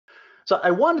So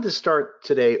I wanted to start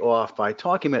today off by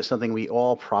talking about something we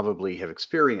all probably have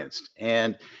experienced,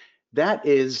 and that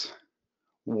is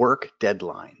work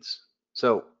deadlines.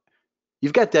 So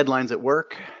you've got deadlines at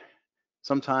work.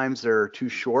 Sometimes they're too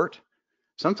short.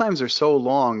 Sometimes they're so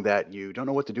long that you don't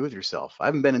know what to do with yourself. I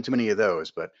haven't been in too many of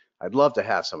those, but I'd love to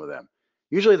have some of them.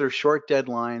 Usually they're short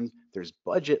deadlines, there's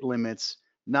budget limits,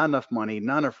 not enough money,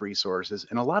 not enough resources,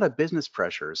 and a lot of business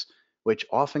pressures, which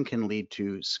often can lead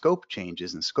to scope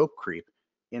changes and scope creep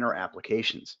in our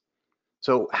applications.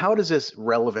 So how does this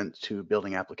relevant to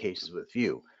building applications with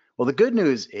Vue? Well, the good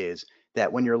news is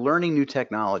that when you're learning new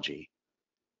technology,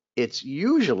 it's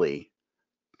usually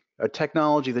a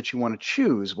technology that you want to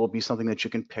choose will be something that you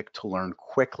can pick to learn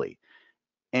quickly.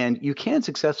 And you can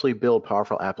successfully build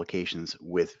powerful applications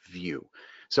with Vue.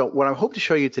 So what I hope to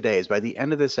show you today is by the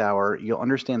end of this hour, you'll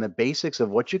understand the basics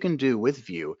of what you can do with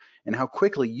Vue and how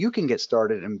quickly you can get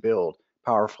started and build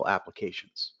powerful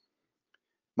applications.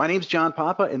 My name's John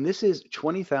Papa, and this is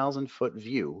 20,000-foot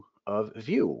view of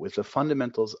Vue with the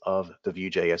fundamentals of the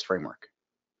Vue.js framework.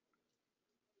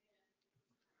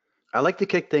 I like to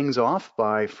kick things off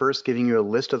by first giving you a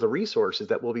list of the resources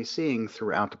that we'll be seeing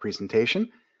throughout the presentation.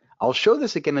 I'll show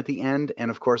this again at the end,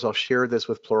 and of course, I'll share this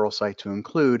with Pluralsight to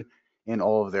include in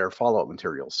all of their follow-up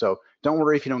materials. So don't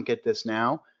worry if you don't get this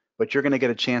now, but you're going to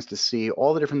get a chance to see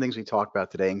all the different things we talked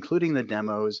about today, including the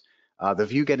demos, the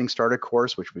Vue Getting Started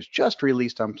course, which was just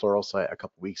released on Pluralsight a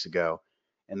couple weeks ago,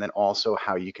 and then also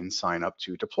how you can sign up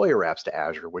to deploy your apps to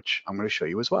Azure, which I'm going to show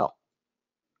you as well.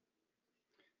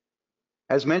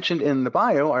 As mentioned in the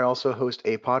bio, I also host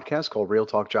a podcast called Real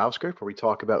Talk JavaScript, where we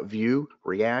talk about Vue,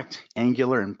 React,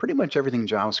 Angular, and pretty much everything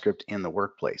JavaScript in the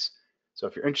workplace. So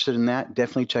if you're interested in that,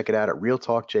 definitely check it out at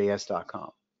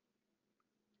realtalkjs.com.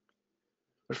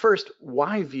 But first,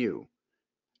 why Vue?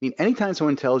 I mean, anytime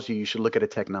someone tells you you should look at a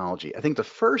technology, I think the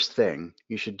first thing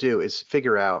you should do is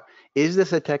figure out, is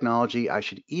this a technology I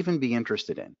should even be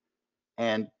interested in?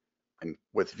 And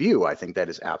with Vue, I think that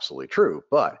is absolutely true.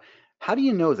 But how do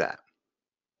you know that?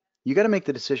 You got to make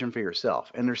the decision for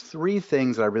yourself. And there's three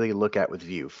things that I really look at with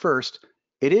Vue. First,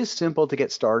 it is simple to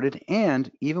get started.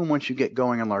 And even once you get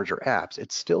going on larger apps,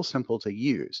 it's still simple to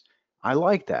use. I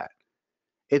like that.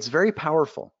 It's very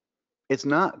powerful. It's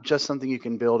not just something you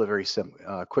can build a very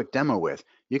quick demo with.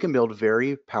 You can build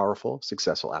very powerful,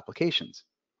 successful applications.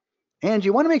 And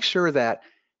you want to make sure that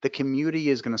the community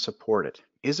is going to support it.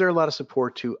 Is there a lot of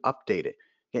support to update it,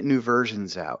 get new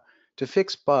versions out, to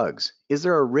fix bugs? Is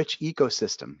there a rich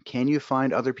ecosystem? Can you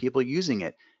find other people using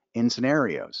it in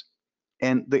scenarios?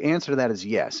 And the answer to that is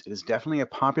yes. It is definitely a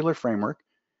popular framework.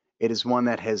 It is one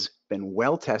that has been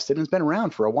well tested and has been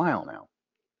around for a while now.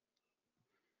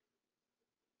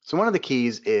 So one of the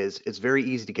keys is it's very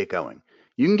easy to get going.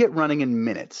 You can get running in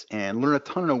minutes and learn a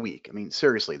ton in a week. I mean,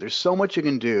 seriously, there's so much you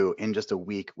can do in just a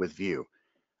week with Vue.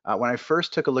 When I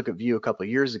first took a look at Vue a couple of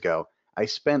years ago, I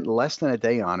spent less than a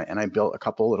day on it and I built a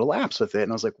couple little apps with it.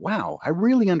 And I was like, wow, I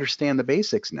really understand the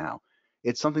basics now.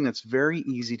 It's something that's very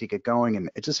easy to get going and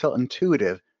it just felt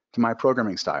intuitive to my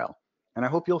programming style. And I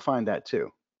hope you'll find that too.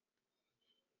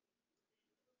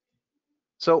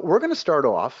 So we're going to start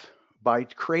off by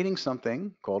creating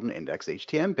something called an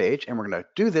index.html page. And we're going to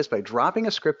do this by dropping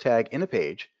a script tag in a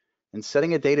page and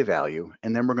setting a data value.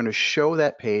 And then we're going to show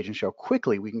that page and show how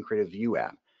quickly we can create a Vue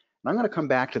app. And I'm going to come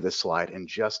back to this slide in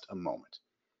just a moment.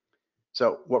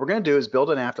 So what we're going to do is build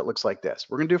an app that looks like this.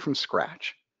 We're going to do it from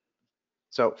scratch.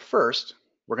 So first,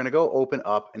 we're going to go open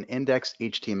up an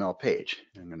index.html page.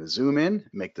 I'm going to zoom in and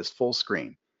make this full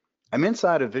screen. I'm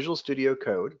inside of Visual Studio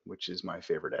Code, which is my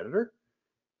favorite editor.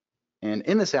 And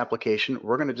in this application,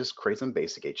 we're going to just create some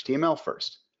basic HTML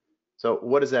first. So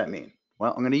what does that mean?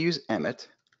 Well, I'm going to use Emmet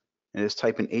and just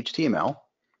type in HTML,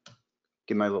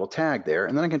 give my little tag there,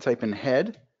 and then I can type in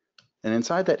head. And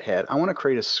inside that head, I want to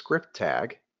create a script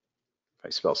tag, if I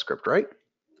spell script right.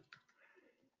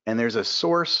 And there's a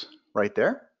source right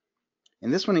there.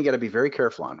 And this one you got to be very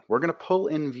careful on. We're going to pull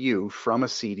in Vue from a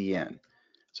CDN.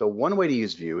 So one way to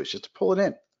use Vue is just to pull it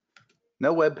in.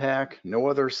 No Webpack, no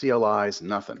other CLIs,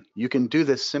 nothing. You can do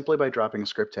this simply by dropping a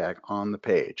script tag on the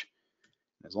page.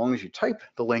 As long as you type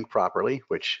the link properly,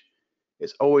 which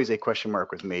is always a question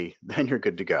mark with me, then you're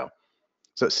good to go.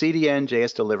 So cdn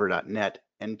jsdeliver.net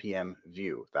npm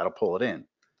Vue, that'll pull it in.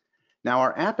 Now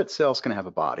our app itself is going to have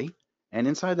a body, and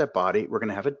inside that body, we're going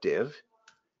to have a div.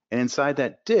 And inside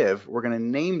that div, we're going to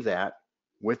name that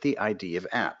with the ID of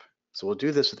app. So we'll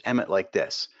do this with Emmet like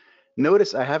this.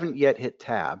 Notice I haven't yet hit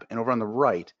tab, and over on the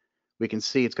right, we can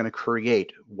see it's going to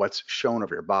create what's shown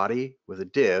over your body with a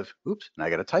div. Oops, and I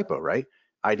got a typo, right?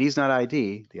 ID is not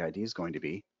ID, the ID is going to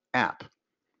be app.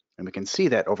 And we can see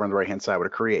that over on the right-hand side what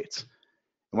it creates.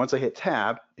 And once I hit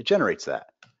tab, it generates that.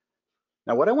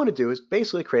 Now what I want to do is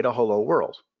basically create a hello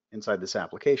world inside this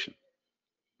application.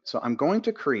 So I'm going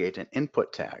to create an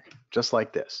input tag just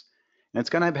like this. And it's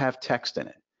going to have text in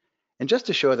it. And just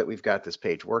to show that we've got this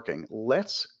page working,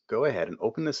 let's go ahead and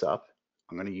open this up.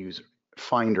 I'm going to use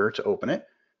Finder to open it.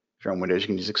 If you're on Windows, you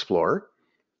can use Explorer.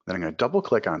 Then I'm going to double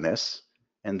click on this.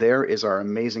 And there is our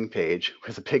amazing page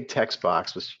with a big text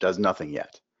box, which does nothing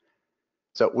yet.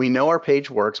 So we know our page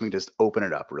works. We can just open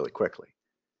it up really quickly.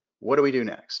 What do we do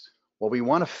next? Well, we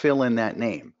want to fill in that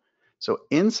name. So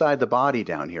inside the body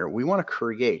down here, we want to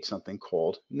create something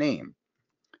called name.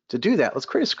 To do that, let's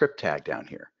create a script tag down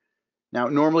here. Now,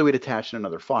 normally we'd attach in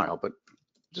another file, but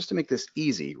just to make this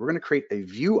easy, we're going to create a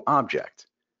Vue object.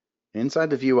 Inside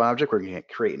the Vue object, we're going to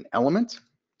create an element,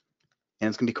 and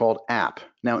it's going to be called app.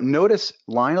 Now, notice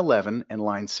line 11 and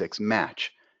line 6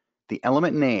 match. The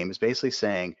element name is basically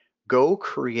saying, go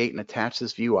create and attach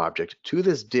this Vue object to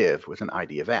this div with an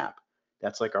ID of app.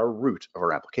 That's like our root of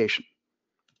our application.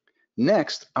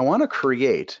 Next, I want to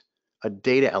create a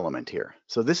data element here.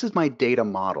 So this is my data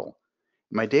model.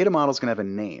 My data model is going to have a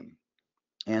name.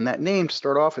 And that name to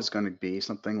start off is going to be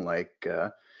something like,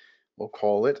 we'll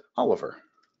call it Oliver.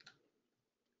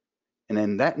 And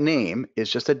then that name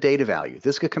is just a data value.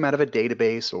 This could come out of a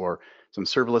database or some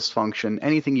serverless function,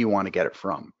 anything you want to get it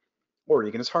from. Or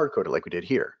you can just hard code it like we did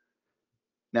here.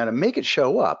 Now to make it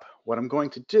show up, what I'm going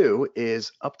to do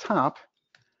is up top,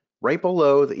 right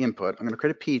below the input, I'm going to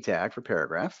create a p tag for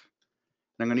paragraph.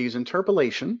 And I'm going to use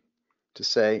interpolation to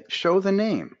say, show the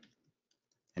name.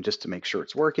 And just to make sure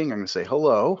it's working, I'm going to say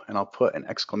hello, and I'll put an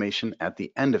exclamation at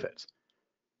the end of it.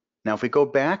 Now, if we go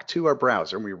back to our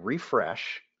browser and we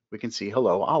refresh, we can see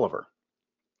hello, Oliver.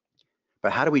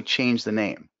 But how do we change the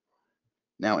name?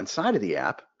 Now, inside of the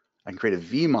app, I can create a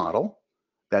V model.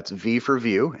 That's V for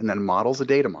Vue, and then model's a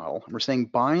data model. And we're saying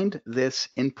bind this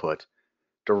input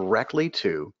directly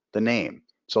to the name.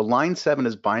 So line 7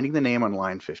 is binding the name on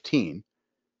line 15.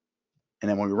 And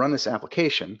then when we run this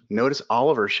application, notice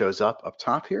Oliver shows up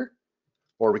top here,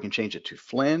 or we can change it to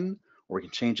Flynn, or we can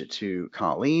change it to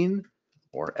Colleen,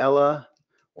 or Ella,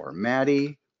 or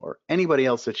Maddie, or anybody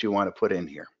else that you want to put in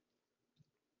here.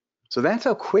 So that's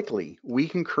how quickly we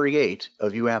can create a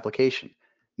Vue application.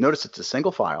 Notice it's a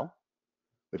single file.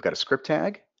 We've got a script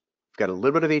tag. We've got a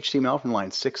little bit of HTML from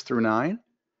lines 6 through 9.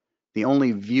 The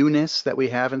only Vue-ness that we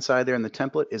have inside there in the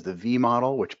template is the V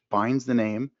model, which binds the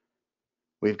name.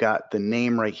 We've got the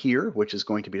name right here, which is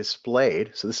going to be displayed.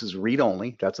 So this is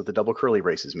read-only. That's what the double curly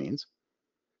braces means.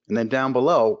 And then down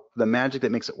below, the magic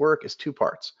that makes it work is 2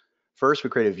 parts. First,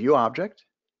 we create a Vue object.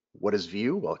 What is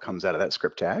Vue? Well, it comes out of that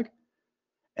script tag.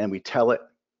 And we tell it,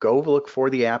 go look for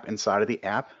the app inside of the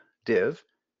app div.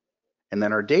 And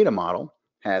then our data model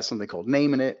has something called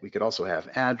name in it. We could also have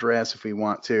address if we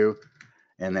want to.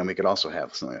 And then we could also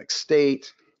have something like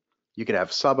state. You could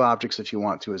have sub-objects if you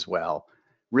want to as well.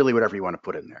 Really whatever you want to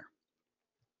put in there.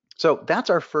 So that's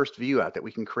our first Vue app that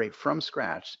we can create from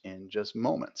scratch in just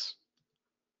moments.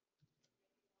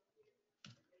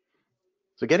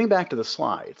 So getting back to the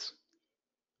slides,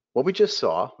 what we just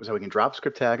saw was how we can drop a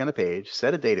script tag on a page,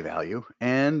 set a data value,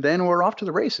 and then we're off to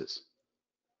the races.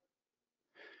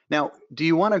 Now, do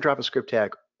you want to drop a script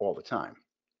tag all the time?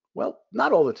 Well,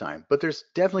 not all the time, but there's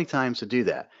definitely times to do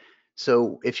that.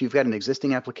 So if you've got an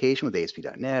existing application with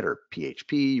ASP.NET or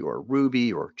PHP or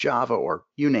Ruby or Java or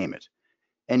you name it,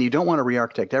 and you don't want to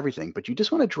re-architect everything, but you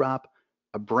just want to drop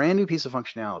a brand new piece of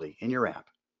functionality in your app,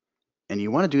 and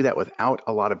you want to do that without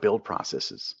a lot of build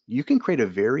processes, you can create a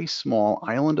very small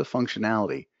island of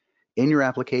functionality in your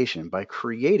application by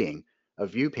creating a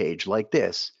Vue page like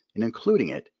this and including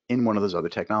it in one of those other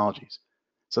technologies.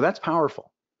 So that's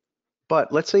powerful.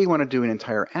 But let's say you want to do an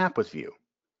entire app with Vue.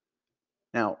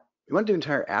 Now, you want to do an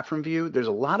entire app from Vue, there's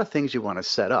a lot of things you want to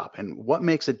set up. And what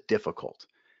makes it difficult?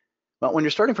 Well, when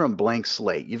you're starting from a blank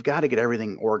slate, you've got to get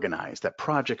everything organized, that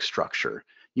project structure.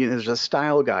 There's a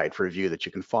style guide for Vue that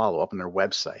you can follow up on their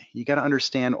website. You got to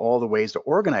understand all the ways to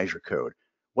organize your code.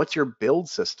 What's your build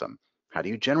system? How do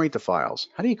you generate the files?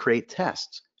 How do you create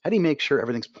tests? How do you make sure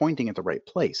everything's pointing at the right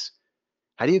place?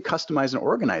 How do you customize and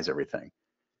organize everything?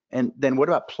 And then what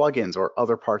about plugins or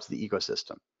other parts of the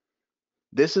ecosystem?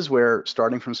 This is where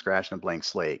starting from scratch in a blank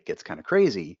slate gets kind of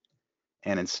crazy.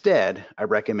 And instead, I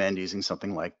recommend using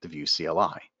something like the Vue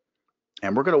CLI.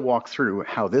 And we're going to walk through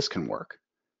how this can work.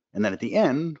 And then at the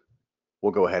end,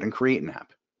 we'll go ahead and create an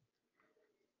app.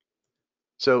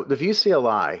 So the Vue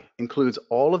CLI includes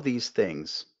all of these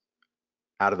things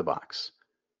out of the box.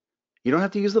 You don't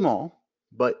have to use them all,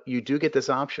 but you do get this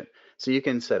option. So you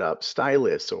can set up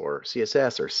Stylus or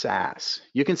CSS or Sass.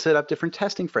 You can set up different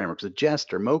testing frameworks, like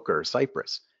Jest or Mocha or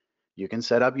Cypress. You can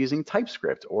set up using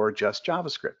TypeScript or just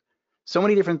JavaScript. So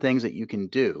many different things that you can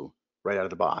do right out of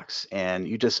the box. And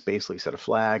you just basically set a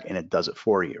flag and it does it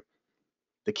for you.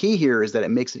 The key here is that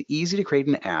it makes it easy to create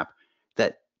an app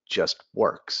that just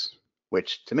works,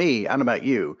 which to me, I don't know about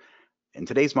you, in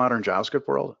today's modern JavaScript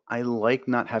world, I like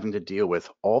not having to deal with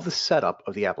all the setup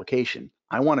of the application.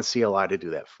 I want a CLI to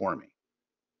do that for me.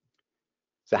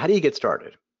 So how do you get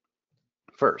started?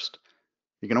 First,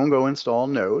 you can go install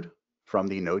Node from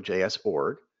the Node.js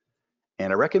org,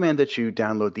 and I recommend that you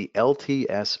download the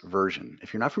LTS version.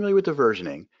 If you're not familiar with the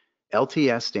versioning,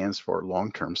 LTS stands for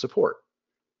long-term support.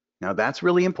 Now that's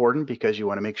really important because you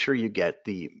want to make sure you get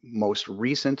the most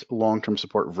recent long-term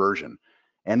support version.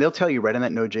 And they'll tell you right on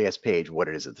that Node.js page what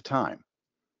it is at the time.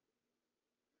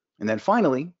 And then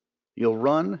finally, you'll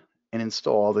run and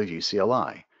install the Vue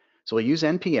CLI. So we'll use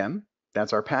npm,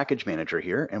 that's our package manager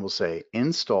here, and we'll say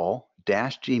install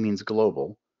 -g means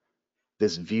global,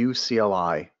 this Vue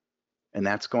CLI, and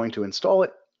that's going to install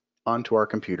it onto our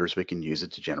computer so we can use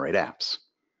it to generate apps.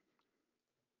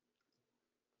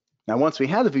 Now, once we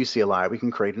have the Vue CLI, we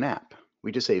can create an app.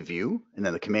 We just say Vue, and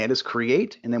then the command is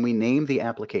create, and then we name the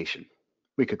application.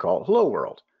 We could call it Hello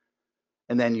World.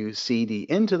 And then you cd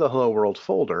into the Hello World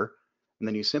folder, and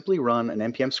then you simply run an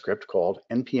npm script called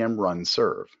npm run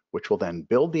serve, which will then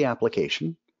build the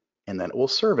application, and then it will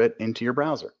serve it into your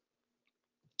browser.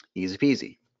 Easy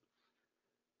peasy.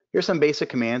 Here's some basic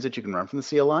commands that you can run from the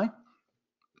CLI.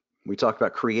 We talked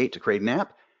about create to create an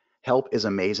app. Help is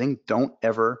amazing. Don't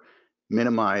ever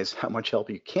minimize how much help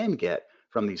you can get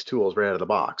from these tools right out of the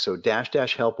box. So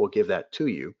 -- help will give that to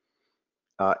you.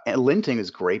 And linting is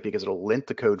great because it'll lint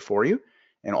the code for you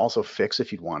and also fix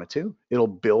if you'd want it to. It'll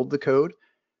build the code.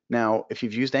 Now, if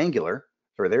you've used Angular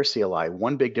for their CLI,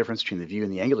 one big difference between the Vue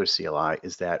and the Angular CLI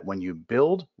is that when you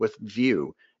build with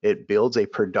Vue, it builds a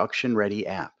production-ready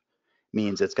app.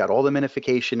 Means it's got all the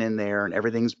minification in there and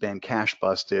everything's been cache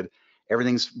busted.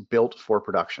 Everything's built for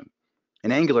production.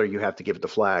 In Angular, you have to give it the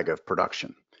flag of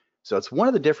production. So it's one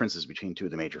of the differences between two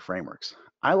of the major frameworks.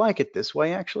 I like it this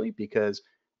way actually because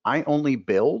I only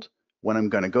build when I'm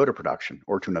going to go to production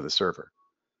or to another server.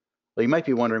 Well, you might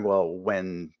be wondering, well,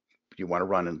 when you want to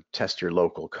run and test your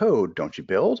local code, don't you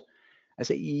build? I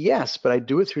say, yes, but I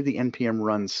do it through the npm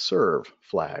run serve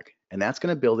flag. And that's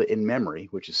going to build it in memory,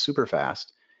 which is super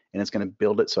fast. And it's going to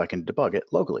build it so I can debug it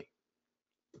locally.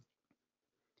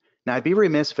 Now, I'd be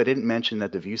remiss if I didn't mention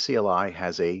that the Vue CLI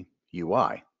has a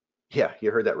UI. Yeah,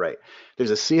 you heard that right.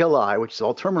 There's a CLI, which is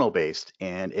all terminal-based,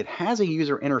 and it has a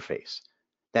user interface.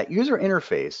 That user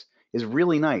interface is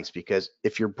really nice because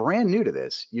if you're brand new to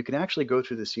this, you can actually go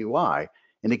through this UI,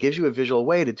 and it gives you a visual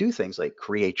way to do things like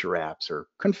create your apps or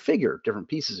configure different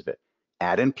pieces of it,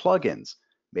 add in plugins.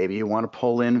 Maybe you want to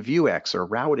pull in Vuex or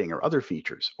routing or other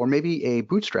features, or maybe a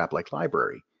Bootstrap-like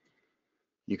library.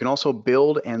 You can also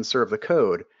build and serve the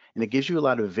code, and it gives you a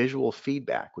lot of visual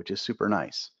feedback, which is super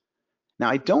nice. Now,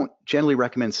 I don't generally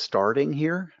recommend starting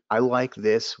here. I like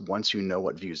this once you know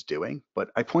what Vue's doing,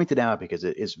 but I point it out because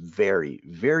it is very,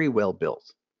 very well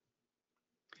built.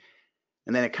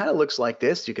 And then it kind of looks like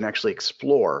this. You can actually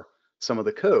explore some of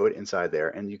the code inside there,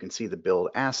 and you can see the build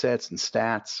assets and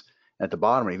stats. At the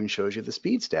bottom, it even shows you the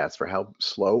speed stats for how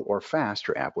slow or fast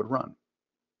your app would run.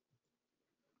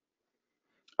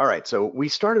 All right, so we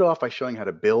started off by showing how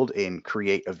to build and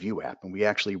create a Vue app, and we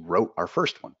actually wrote our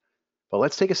first one. But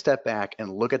let's take a step back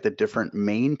and look at the different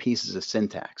main pieces of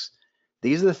syntax.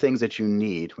 These are the things that you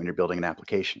need when you're building an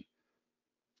application.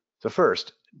 So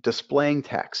first, displaying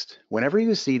text. Whenever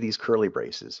you see these curly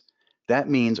braces, that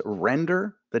means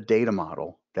render the data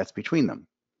model that's between them.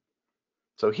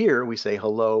 So here we say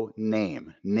hello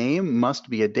name. Name must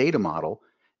be a data model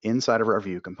inside of our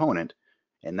Vue component,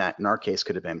 and that in our case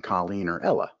could have been Colleen or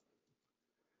Ella.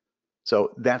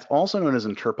 So that's also known as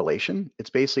interpolation.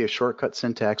 It's basically a shortcut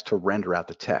syntax to render out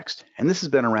the text. And this has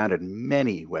been around in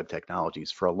many web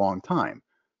technologies for a long time.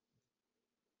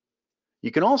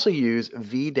 You can also use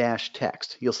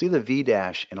v-text. You'll see the v-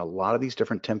 in a lot of these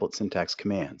different template syntax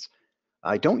commands.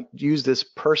 I don't use this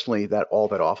personally all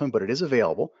that often, but it is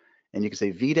available. And you can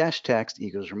say v-text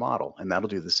equals your model, and that'll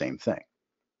do the same thing.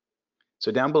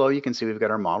 So down below, you can see we've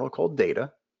got our model called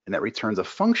data, and that returns a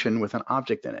function with an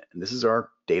object in it. And this is our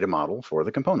data model for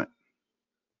the component.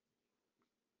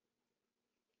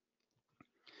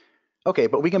 Okay,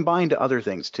 but we can bind to other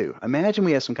things too. Imagine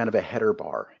we have some kind of a header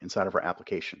bar inside of our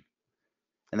application.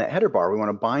 And that header bar, we want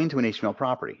to bind to an HTML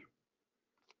property.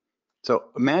 So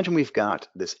imagine we've got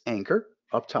this anchor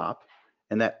up top,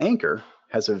 and that anchor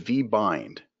has a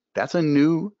v-bind. That's a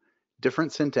new,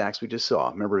 different syntax we just saw.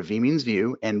 Remember, v means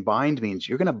view, and bind means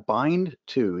you're going to bind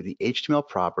to the HTML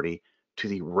property to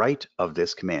the right of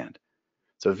this command.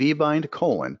 So vbind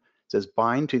colon says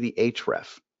bind to the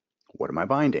href. What am I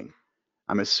binding?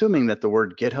 I'm assuming that the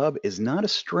word GitHub is not a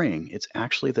string, it's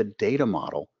actually the data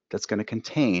model that's going to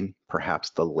contain perhaps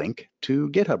the link to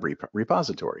GitHub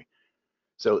repository.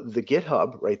 So the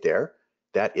GitHub right there,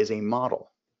 that is a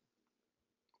model.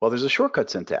 Well, there's a shortcut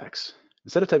syntax.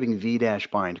 Instead of typing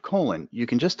v-bind colon, you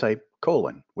can just type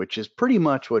colon, which is pretty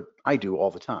much what I do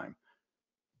all the time.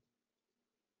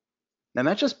 Now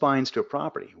that just binds to a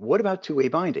property. What about two-way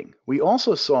binding? We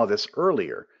also saw this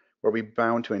earlier where we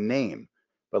bound to a name.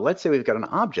 But let's say we've got an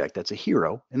object that's a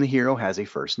hero, and the hero has a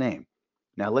first name.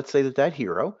 Now let's say that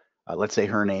hero, let's say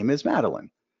her name is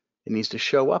Madeline. It needs to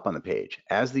show up on the page.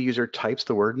 As the user types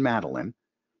the word Madeline,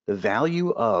 the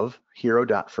value of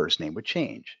hero.firstname would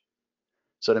change.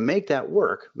 So to make that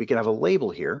work, we can have a label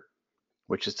here,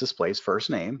 which just displays first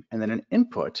name, and then an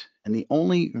input. And the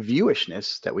only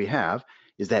Vue-ishness that we have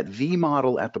is that V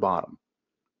model at the bottom.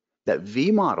 That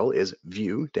V model is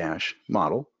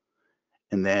Vue-model,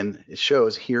 and then it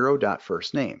shows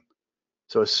hero.firstname.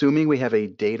 So assuming we have a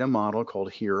data model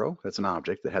called hero, that's an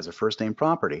object that has a first name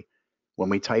property, when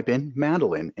we type in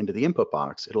Madeline into the input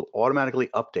box, it'll automatically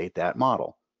update that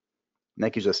model. And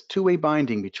that gives us two-way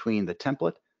binding between the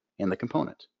template and the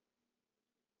component.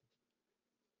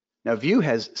 Now Vue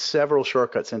has several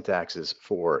shortcut syntaxes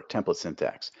for template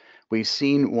syntax. We've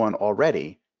seen one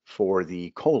already for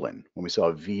the colon when we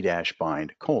saw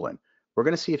v-bind colon. We're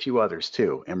going to see a few others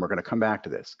too, and we're going to come back to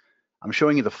this. I'm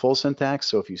showing you the full syntax,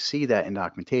 so if you see that in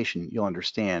documentation, you'll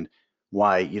understand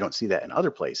why you don't see that in other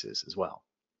places as well.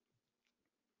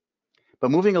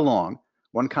 But moving along,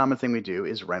 one common thing we do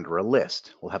is render a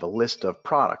list. We'll have a list of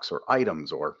products or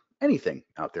items or anything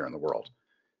out there in the world.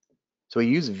 So we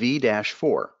use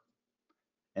v-4,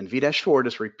 and v-4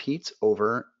 just repeats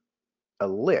over a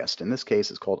list. In this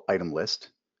case, it's called item list,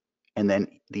 and then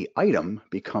the item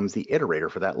becomes the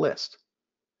iterator for that list.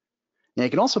 Now you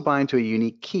can also bind to a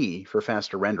unique key for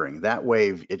faster rendering. That way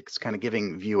it's kind of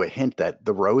giving Vue a hint that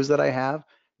the rows that I have,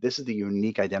 this is the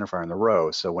unique identifier in the row.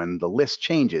 So when the list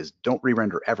changes, don't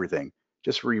re-render everything,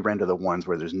 just re-render the ones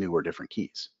where there's new or different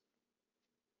keys.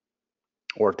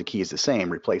 Or if the key is the same,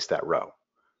 replace that row.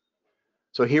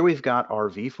 So here we've got our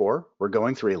v4. We're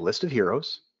going through a list of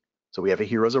heroes. So we have a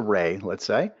heroes array, let's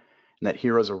say, and that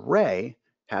heroes array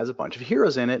has a bunch of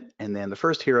heroes in it. And then the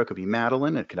first hero could be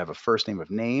Madeline. It could have a first name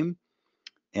of name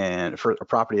and for a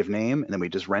property of name, and then we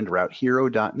just render out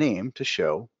hero.name to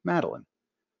show Madeline.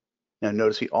 Now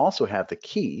notice we also have the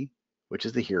key, which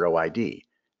is the hero ID.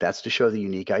 That's to show the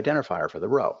unique identifier for the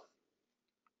row.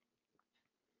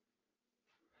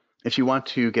 If you want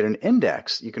to get an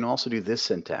index, you can also do this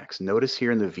syntax. Notice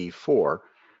here in the v4,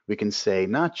 we can say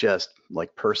not just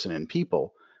like person and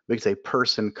people, we can say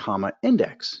person, comma,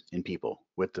 index in people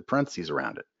with the parentheses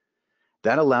around it.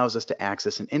 That allows us to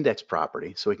access an index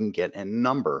property so we can get a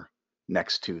number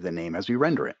next to the name as we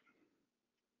render it.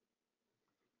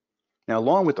 Now,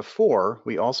 along with the for,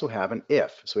 we also have an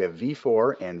if. So we have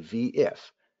v4 and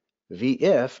vif.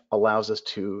 Vif allows us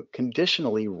to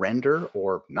conditionally render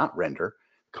or not render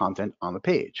content on the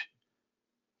page.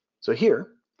 So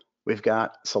here we've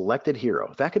got selected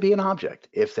hero. That could be an object.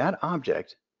 If that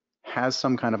object has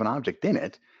some kind of an object in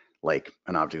it, like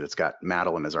an object that's got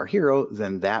Madeline as our hero,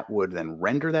 then that would then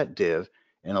render that div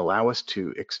and allow us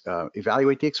to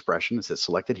evaluate the expression that says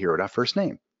selected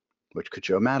hero.firstname, which could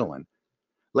show Madeline.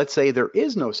 Let's say there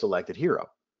is no selected hero.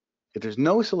 If there's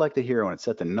no selected hero and it's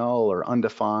set to null or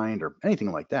undefined or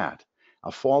anything like that,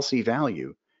 a falsy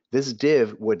value, this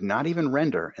div would not even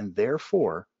render, and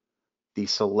therefore the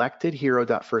selected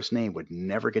hero.firstname would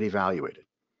never get evaluated.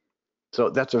 So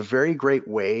that's a very great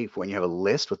way when you have a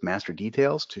list with master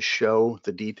details to show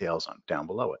the details down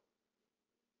below it.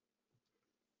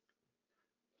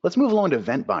 Let's move along to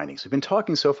event bindings. We've been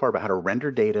talking so far about how to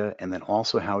render data and then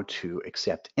also how to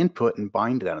accept input and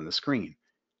bind that on the screen.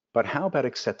 But how about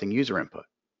accepting user input?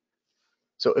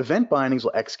 So event bindings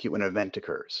will execute when an event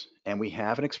occurs, and we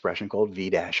have an expression called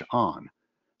v-on.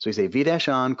 So we say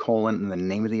v-on colon and the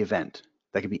name of the event.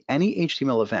 That could be any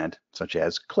HTML event, such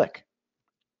as click.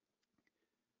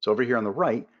 So over here on the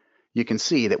right, you can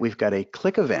see that we've got a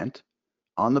click event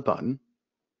on the button,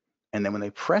 and then when they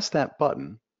press that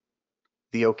button,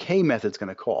 the OK method's going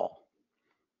to call,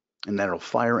 and then it'll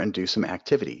fire and do some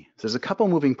activity. So there's a couple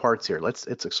moving parts here. Let's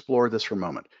explore this for a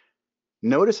moment.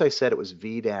 Notice I said it was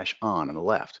v-on the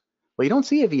left. Well, you don't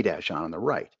see a v-on the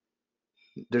right.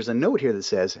 There's a note here that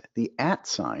says the @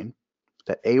 sign,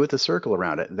 that A with the circle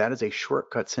around it, that is a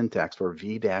shortcut syntax for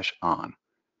v-on.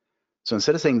 So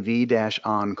instead of saying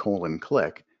v-on colon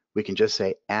click, we can just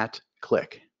say @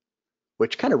 click,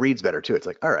 which kind of reads better too. It's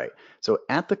like, all right, so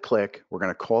at the click, we're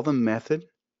going to call the method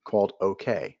called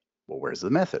OK. Well, where's the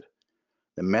method?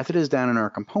 The method is down in our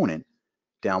component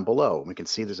down below. We can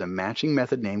see there's a matching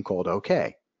method name called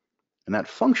OK. And that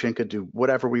function could do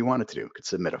whatever we want it to do. It could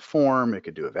submit a form, it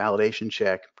could do a validation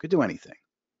check, it could do anything.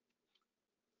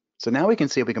 So now we can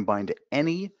see if we can bind to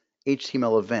any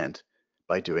HTML event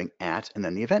by doing @ and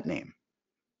then the event name.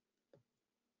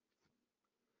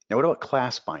 Now what about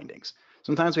class bindings?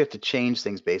 Sometimes we have to change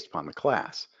things based upon the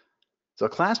class. So a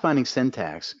class binding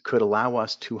syntax could allow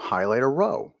us to highlight a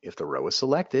row. If the row is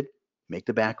selected, make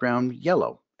the background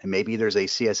yellow. And maybe there's a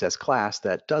CSS class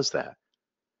that does that.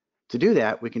 To do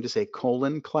that, we can just say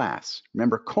 :class.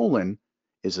 Remember, colon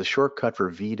is a shortcut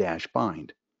for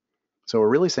v-bind. So we're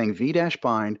really saying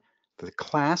v-bind the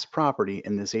class property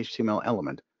in this HTML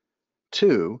element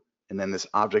to, and then this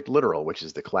object literal, which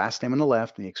is the class name on the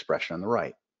left and the expression on the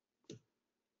right.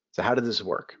 So how did this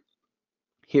work?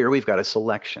 Here we've got a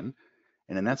selection,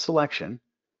 and in that selection,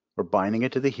 we're binding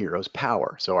it to the hero's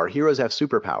power. So our heroes have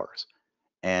superpowers,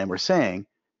 and we're saying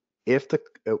if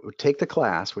take the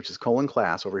class, which is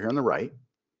 :class over here on the right,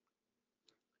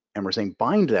 and we're saying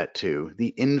bind that to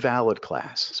the invalid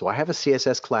class. So I have a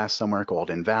CSS class somewhere called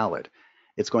invalid.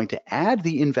 It's going to add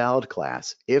the invalid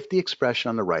class if the expression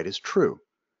on the right is true.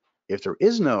 If there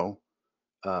is no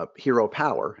hero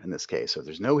power in this case, so if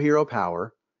there's no hero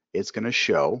power, it's going to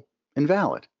show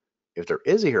invalid. If there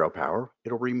is a hero power,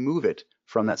 it'll remove it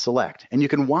from that select. And you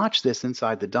can watch this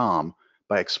inside the DOM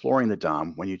by exploring the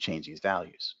DOM when you change these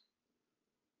values.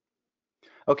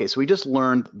 Okay, so we just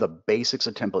learned the basics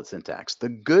of template syntax. The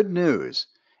good news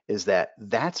is that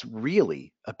that's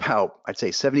really about, I'd say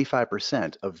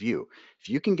 75% of Vue. If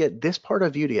you can get this part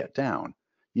of Vue to get down,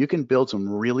 you can build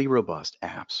some really robust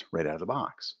apps right out of the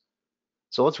box.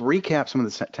 So let's recap some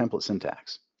of the template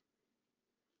syntax.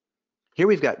 Here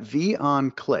we've got v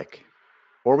on click,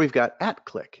 or we've got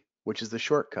 @click, which is the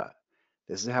shortcut.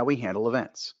 This is how we handle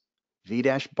events.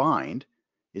 v-bind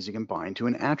is you can bind to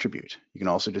an attribute. You can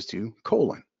also just do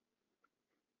colon.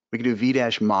 We can do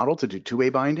v-model to do two-way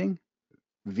binding,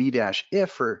 v-if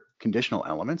for conditional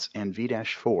elements, and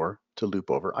v-for to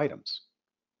loop over items.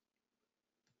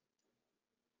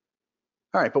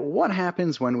 All right, but what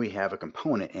happens when we have a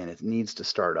component and it needs to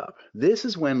start up? This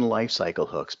is when lifecycle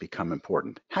hooks become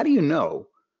important. How do you know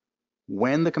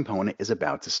when the component is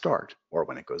about to start, or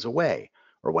when it goes away,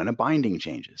 or when a binding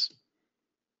changes?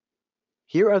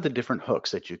 Here are the different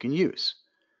hooks that you can use.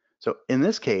 So in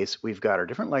this case, we've got our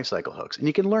different lifecycle hooks, and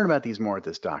you can learn about these more at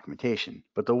this documentation,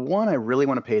 but the one I really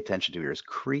want to pay attention to here is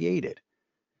created.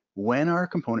 When our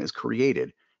component is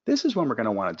created, this is when we're going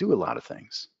to want to do a lot of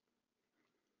things.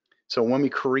 So when we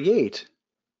create,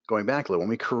 going back a little, when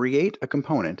we create a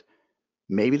component,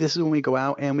 maybe this is when we go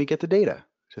out and we get the data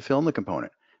to fill in the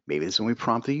component. Maybe this is when we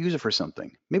prompt the user for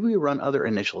something. Maybe we run other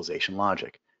initialization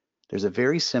logic. There's a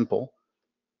very simple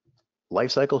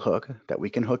lifecycle hook that we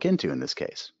can hook into in this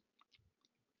case.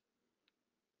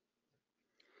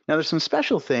 Now there's some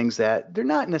special things that they're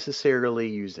not necessarily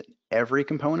used in every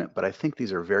component, but I think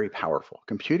these are very powerful.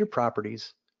 Computed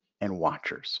properties and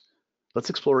watchers. Let's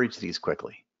explore each of these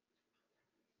quickly.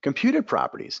 Computed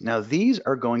properties. Now these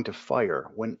are going to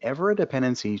fire whenever a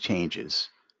dependency changes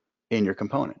in your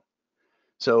component.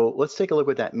 So let's take a look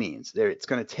what that means. It's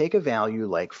going to take a value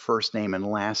like first name and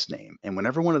last name, and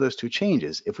whenever one of those two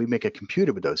changes, if we make a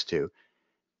computed with those two,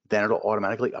 then it'll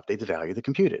automatically update the value of the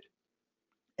computed.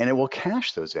 And it will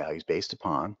cache those values based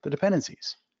upon the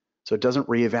dependencies. So it doesn't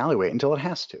reevaluate until it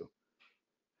has to.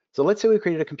 So let's say we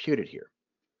created a computed here.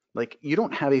 Like you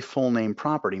don't have a full name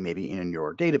property maybe in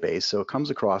your database, so it comes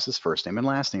across as first name and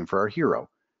last name for our hero.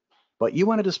 But you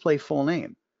want to display full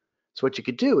name. So what you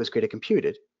could do is create a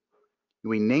computed.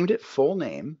 We named it full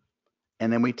name,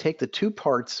 and then we take the two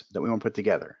parts that we want to put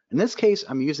together. In this case,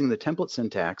 I'm using the template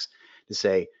syntax to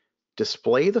say,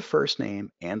 display the first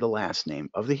name and the last name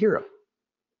of the hero.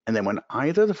 And then when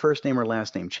either the first name or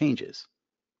last name changes,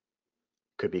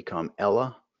 could become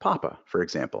Ella Papa, for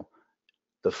example.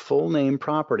 The full name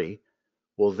property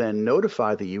will then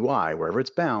notify the UI wherever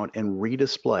it's bound and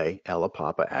redisplay Ella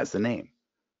Papa as the name.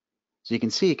 So you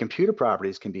can see computer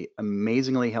properties can be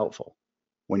amazingly helpful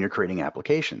when you're creating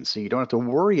applications. So you don't have to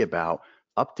worry about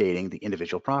updating the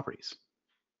individual properties.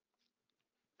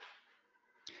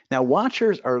 Now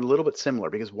watchers are a little bit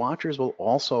similar because watchers will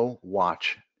also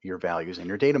watch your values in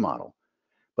your data model,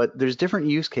 but there's different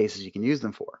use cases you can use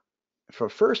them for. For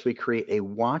first, we create a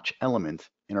watch element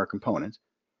in our component.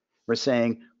 We're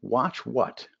saying, watch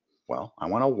what? Well, I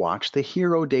want to watch the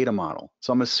hero data model.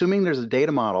 So I'm assuming there's a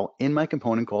data model in my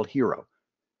component called hero.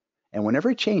 And whenever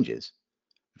it changes,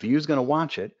 Vue is going to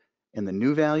watch it and the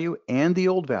new value and the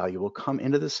old value will come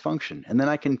into this function, and then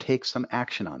I can take some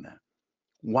action on that.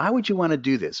 Why would you want to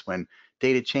do this when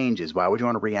data changes? Why would you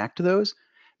want to react to those?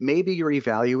 Maybe you're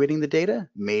evaluating the data.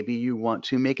 Maybe you want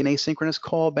to make an asynchronous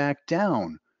call back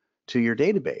down to your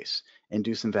database and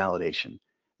do some validation.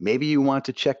 Maybe you want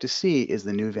to check to see, is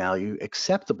the new value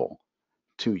acceptable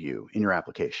to you in your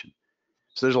application?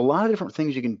 So there's a lot of different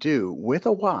things you can do with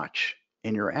a watch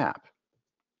in your app.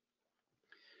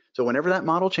 So whenever that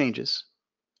model changes,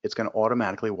 it's going to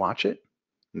automatically watch it,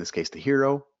 in this case the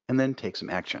hero, and then take some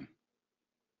action.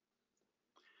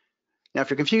 Now, if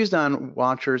you're confused on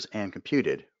watchers and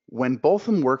computed, when both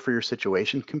of them work for your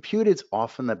situation, computed's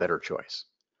often the better choice.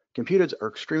 Computeds are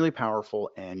extremely powerful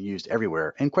and used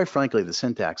everywhere, and quite frankly, the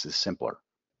syntax is simpler.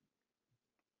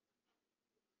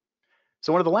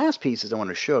 So one of the last pieces I want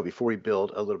to show before we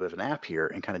build a little bit of an app here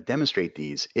and kind of demonstrate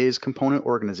these is component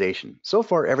organization. So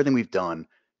far, everything we've done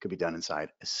could be done inside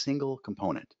a single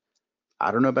component.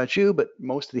 I don't know about you, but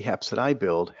most of the apps that I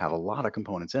build have a lot of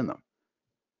components in them.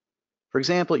 For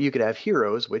example, you could have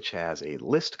heroes, which has a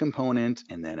list component,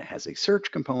 and then it has a search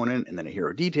component, and then a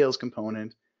hero details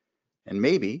component. And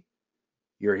maybe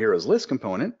your heroes list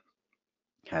component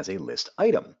has a list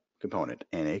item component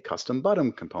and a custom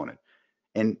button component.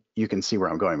 And you can see where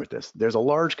I'm going with this. There's a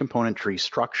large component tree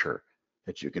structure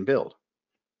that you can build.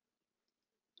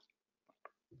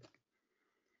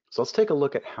 So let's take a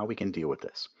look at how we can deal with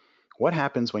this. What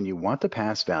happens when you want to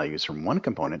pass values from one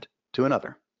component to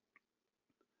another?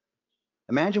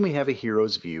 Imagine we have a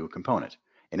heroes view component,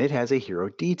 and it has a hero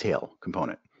detail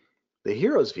component. The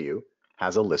heroes view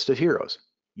has a list of heroes.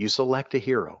 You select a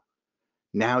hero.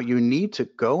 Now you need to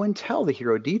go and tell the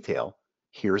hero detail,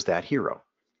 here's that hero.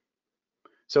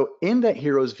 So in that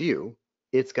heroes view,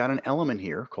 it's got an element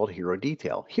here called hero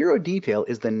detail. Hero detail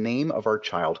is the name of our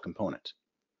child component.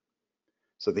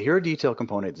 So the hero detail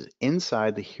component is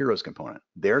inside the heroes component.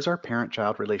 There's our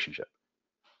parent-child relationship.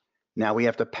 Now we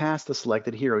have to pass the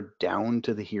selected hero down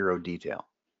to the hero detail.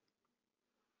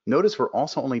 Notice we're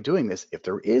also only doing this if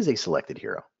there is a selected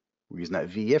hero. We're using that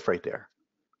VIF right there.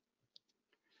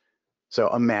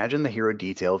 So imagine the hero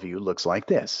detail view looks like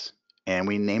this, and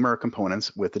we name our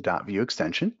components with the .view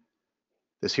extension.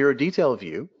 This hero detail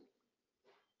view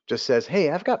just says,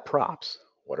 hey, I've got props.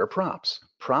 What are props?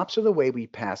 Props are the way we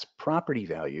pass property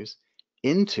values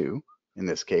into, in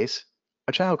this case,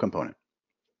 a child component.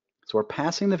 So we're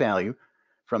passing the value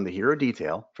from the hero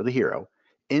detail for the hero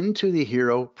into the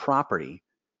hero property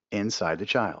inside the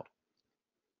child.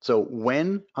 So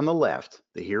when on the left,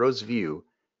 the hero's view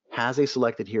has a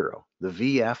selected hero, the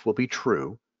VF will be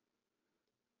true,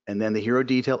 and then the hero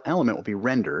detail element will be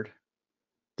rendered.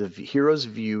 The hero's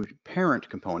view parent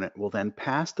component will then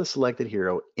pass the selected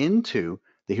hero into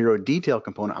the hero detail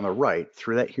component on the right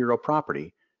through that hero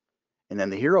property, and then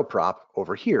the hero prop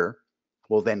over here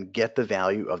will then get the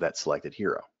value of that selected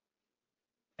hero.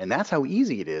 And that's how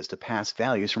easy it is to pass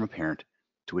values from a parent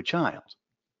to a child.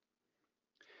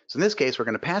 So in this case, we're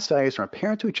going to pass values from a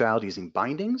parent to a child using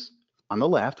bindings on the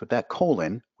left with that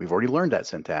colon, we've already learned that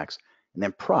syntax, and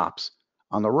then props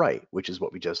on the right, which is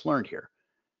what we just learned here.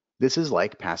 This is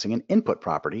like passing an input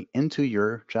property into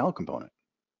your child component.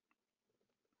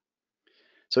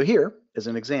 So here is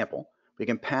an example. We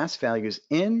can pass values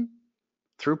in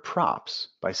through props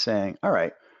by saying, all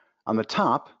right, on the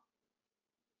top,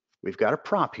 we've got a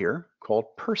prop here called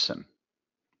person.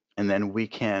 And then we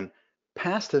can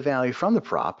pass the value from the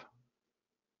prop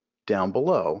down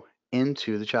below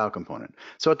into the child component.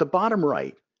 So at the bottom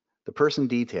right, the person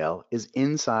detail is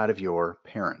inside of your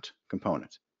parent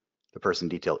component. The person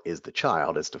detail is the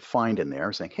child. It's defined in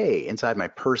there saying, hey, inside my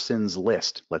persons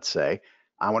list, let's say,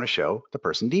 I want to show the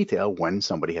person detail when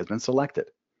somebody has been selected.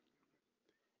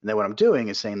 And then what I'm doing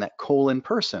is saying that colon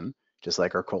person, just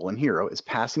like our colon hero, is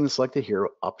passing the selected hero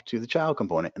up to the child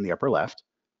component in the upper left.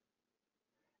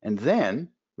 And then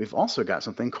we've also got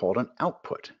something called an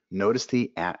output. Notice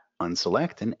the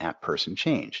 @unselect and @person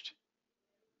changed.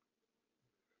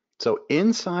 So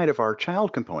inside of our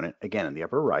child component, again in the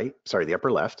upper right, sorry, the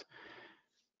upper left,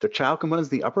 the child component is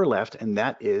the upper left, and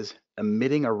that is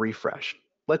emitting a refresh.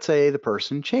 Let's say the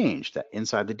person changed that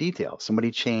inside the detail.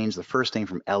 Somebody changed the first name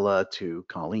from Ella to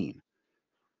Colleen.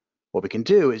 What we can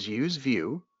do is use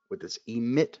Vue with this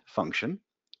emit function.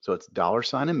 So it's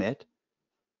 $emit.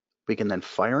 We can then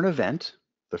fire an event.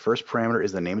 The first parameter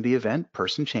is the name of the event,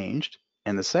 person changed,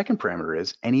 and the second parameter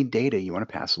is any data you want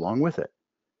to pass along with it.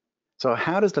 So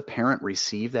how does the parent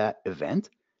receive that event?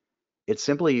 It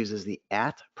simply uses the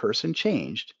 @person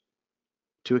changed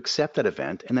to accept that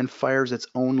event and then fires its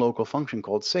own local function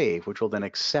called save, which will then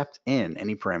accept in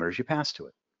any parameters you pass to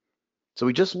it. So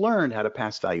we just learned how to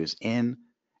pass values in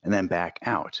and then back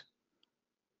out.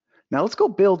 Now let's go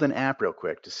build an app real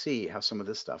quick to see how some of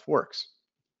this stuff works.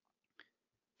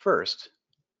 First,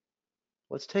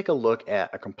 let's take a look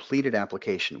at a completed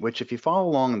application, which if you follow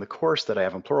along in the course that I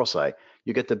have on Pluralsight,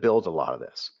 you get to build a lot of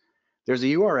this. There's a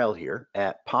URL here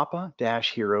at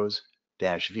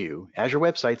papa-heroes-vue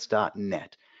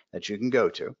azurewebsites.net that you can go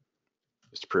to.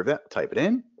 Just to prove that, type it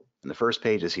in, and the first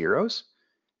page is heroes.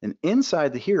 And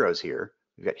inside the heroes here,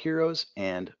 we've got heroes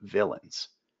and villains.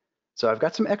 So I've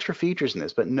got some extra features in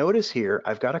this, but notice here,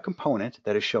 I've got a component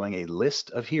that is showing a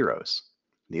list of heroes.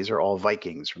 These are all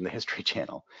Vikings from the History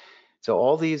Channel. So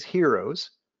all these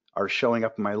heroes are showing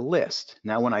up in my list.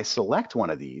 Now, when I select one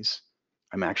of these,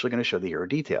 I'm actually going to show the hero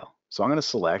detail. So I'm going to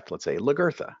select, let's say,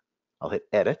 Lagertha. I'll hit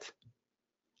edit.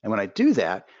 And when I do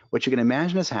that, what you can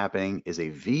imagine is happening is a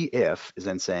VIF is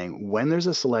then saying, when there's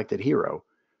a selected hero,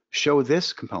 show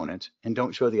this component and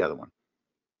don't show the other one.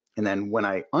 And then when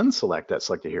I unselect that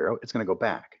selected hero, it's going to go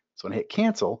back. So when I hit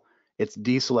cancel, it's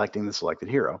deselecting the selected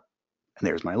hero. And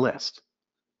there's my list.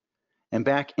 And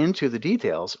back into the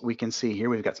details, we can see here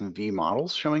we've got some V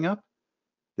models showing up.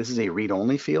 This is a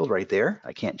read-only field right there.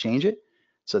 I can't change it.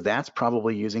 So that's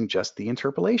probably using just the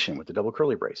interpolation with the double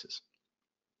curly braces.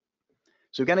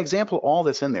 So we've got an example of all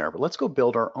this in there, but let's go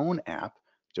build our own app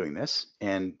doing this.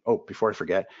 And oh, before I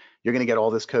forget, you're going to get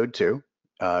all this code too.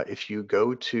 If you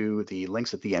go to the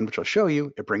links at the end, which I'll show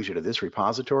you, it brings you to this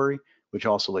repository, which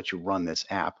also lets you run this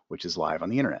app, which is live on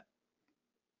the internet.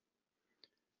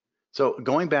 So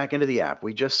going back into the app,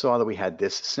 we just saw that we had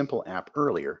this simple app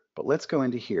earlier, but let's go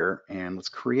into here and let's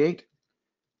create.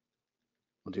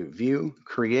 We'll do Vue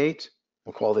create.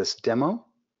 We'll call this demo,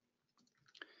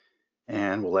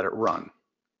 and we'll let it run.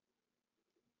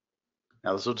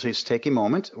 Now this will just take a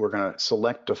moment. We're going to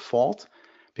select default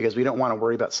because we don't want to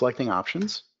worry about selecting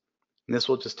options. And this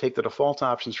will just take the default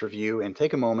options for Vue and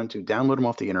take a moment to download them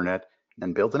off the internet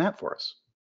and build an app for us.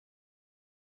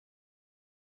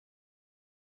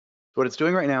 So what it's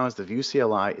doing right now is the Vue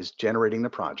CLI is generating the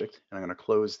project, and I'm going to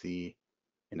close the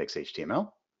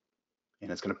index.html,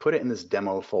 and it's going to put it in this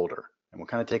demo folder. And we'll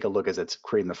kind of take a look as it's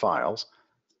creating the files.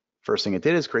 First thing it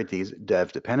did is create these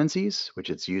dev dependencies, which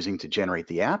it's using to generate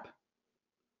the app.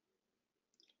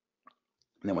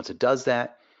 And then once it does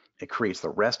that, it creates the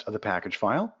rest of the package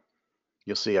file.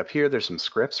 You'll see up here, there's some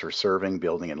scripts for serving,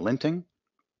 building, and linting.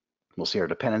 We'll see our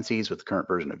dependencies with the current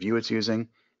version of Vue it's using.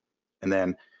 And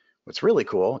then what's really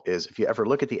cool is if you ever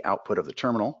look at the output of the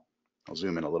terminal, I'll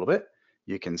zoom in a little bit,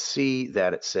 you can see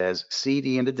that it says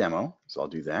cd into demo. So I'll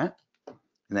do that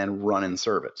and then run and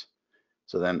serve it.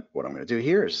 So then what I'm going to do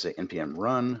here is say npm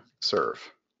run serve.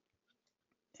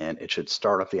 And it should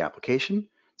start up the application.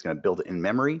 It's going to build it in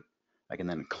memory. I can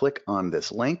then click on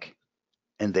this link,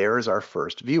 and there is our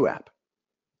first Vue app.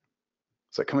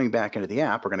 So coming back into the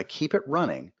app, we're going to keep it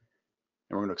running, and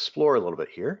we're going to explore a little bit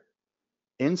here.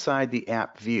 Inside the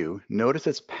app view, notice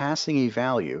it's passing a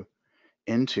value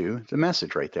into the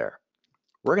message right there.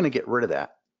 We're going to get rid of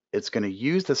that. It's going to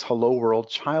use this hello world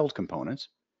child component,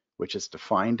 which is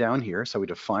defined down here. So we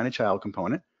define a child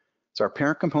component. So our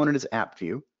parent component is app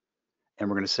view, and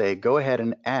we're going to say, go ahead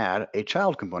and add a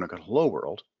child component called hello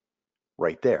world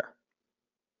right there.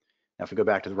 Now, if we go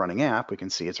back to the running app, we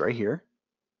can see it's right here.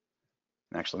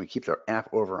 And actually, we keep the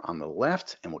app over on the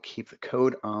left, and we'll keep the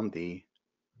code on the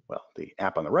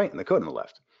app on the right and the code on the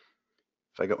left.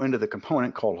 If I go into the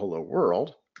component called hello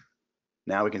world,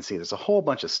 now we can see there's a whole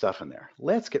bunch of stuff in there.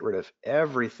 Let's get rid of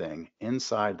everything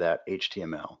inside that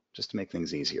HTML just to make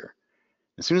things easier.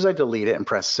 As soon as I delete it and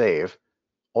press save,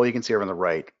 all you can see over on the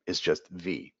right is just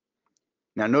V.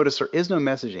 Now notice there is no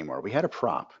message anymore. We had a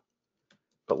prop,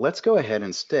 but let's go ahead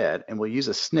instead and we'll use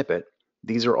a snippet.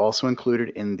 These are also included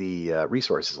in the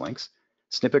resources links.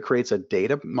 Snippet creates a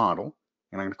data model,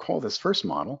 and I'm going to call this first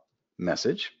model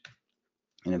message.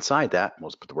 And inside that,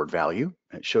 we'll just put the word value,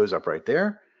 and it shows up right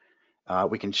there.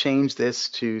 We can change this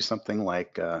to something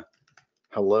like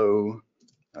hello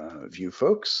Vue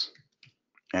folks,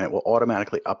 and it will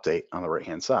automatically update on the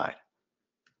right-hand side.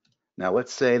 Now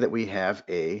let's say that we have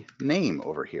a name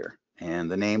over here,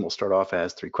 and the name will start off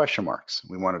as 3 question marks.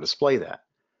 We want to display that.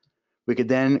 We could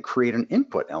then create an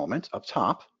input element up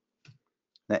top.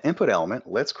 That input element,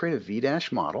 let's create a V-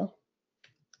 model,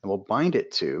 and we'll bind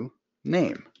it to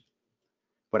name.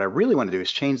 What I really want to do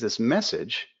is change this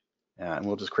message, and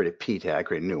we'll just create a P tag,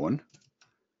 create a new one.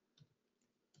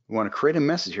 We want to create a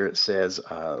message here that says,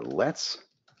 let's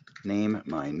name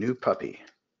my new puppy.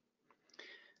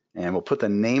 And we'll put the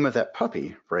name of that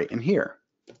puppy right in here.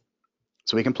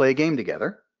 So we can play a game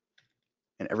together,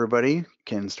 and everybody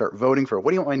can start voting for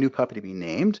what do you want my new puppy to be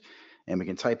named? And we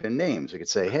can type in names. We could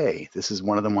say, hey, this is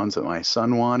one of the ones that my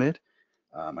son wanted.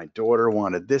 My daughter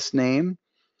wanted this name.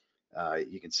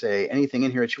 You can say anything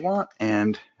in here that you want.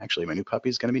 And actually, my new puppy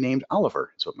is going to be named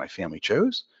Oliver. It's what my family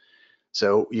chose.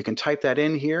 So you can type that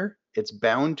in here. It's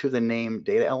bound to the name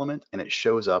data element, and it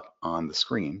shows up on the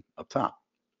screen up top.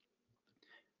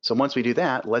 So once we do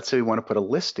that, let's say we want to put a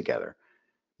list together.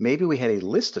 Maybe we had a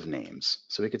list of names.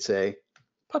 So we could say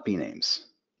puppy names,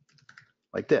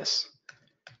 like this.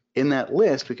 In that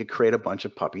list, we could create a bunch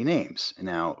of puppy names. And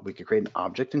now we could create an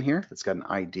object in here that's got an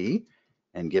ID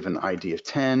and give an ID of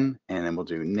 10, and then we'll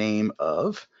do name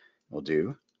of, we'll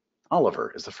do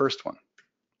Oliver is the first one.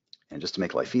 And just to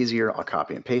make life easier, I'll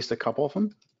copy and paste a couple of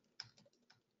them.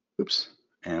 Oops,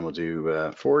 and we'll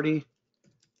do 40.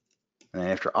 And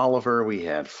after Oliver, we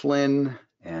had Flynn,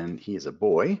 and he is a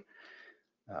boy.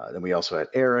 Then we also had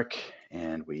Eric,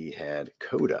 and we had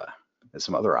Coda, and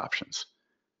some other options.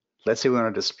 Let's say we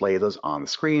want to display those on the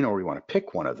screen, or we want to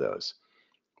pick one of those.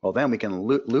 Well, then we can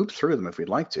loop through them if we'd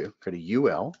like to. Create a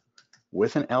UL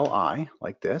with an LI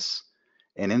like this.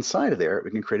 And inside of there,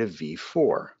 we can create a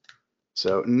V4.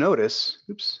 So notice,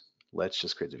 oops, let's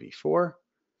just create the V4.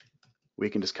 We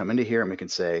can just come into here and we can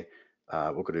say,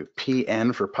 we'll go to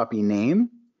PN for puppy name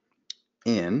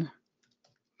in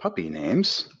puppy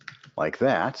names like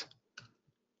that.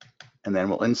 And then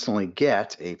we'll instantly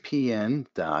get a PN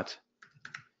dot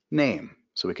name.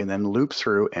 So we can then loop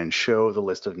through and show the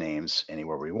list of names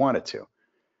anywhere we want it to.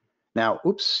 Now,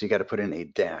 oops, you got to put in a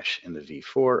dash in the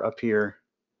V4 up here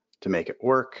to make it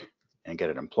work and get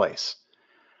it in place.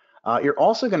 You're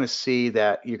also going to see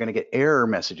that you're going to get error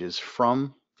messages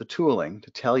from the tooling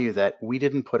to tell you that we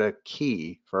didn't put a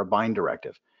key for a bind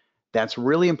directive. That's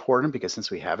really important because since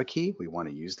we have a key, we want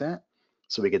to use that.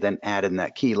 So we could then add in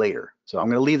that key later. So I'm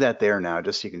going to leave that there now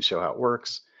just so you can show how it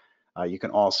works. You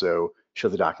can also show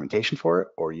the documentation for it,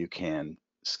 or you can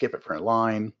skip it for a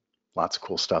line. Lots of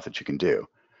cool stuff that you can do.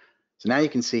 So now you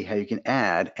can see how you can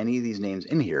add any of these names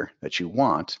in here that you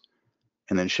want,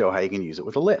 and then show how you can use it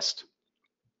with a list.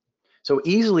 So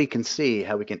easily can see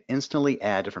how we can instantly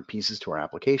add different pieces to our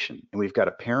application. And we've got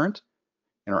a parent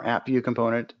and our app view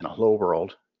component and a hello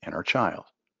world and our child.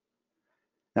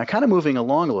 Now, kind of moving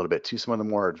along a little bit to some of the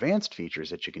more advanced features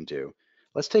that you can do,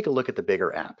 let's take a look at the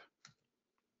bigger app.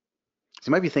 So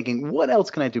you might be thinking, what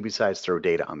else can I do besides throw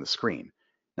data on the screen?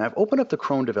 Now I've opened up the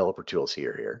Chrome Developer Tools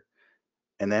here,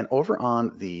 and then over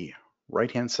on the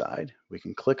right-hand side, we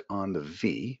can click on the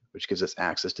V, which gives us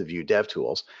access to Vue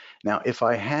DevTools. Now, if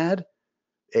I had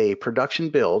a production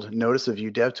build, notice the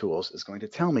Vue DevTools is going to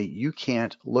tell me you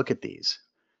can't look at these.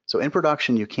 So in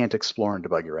production, you can't explore and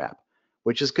debug your app,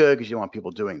 which is good because you want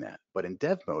people doing that. But in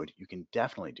dev mode, you can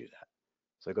definitely do that.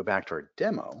 So I go back to our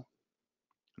demo,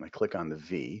 and I click on the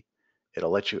V.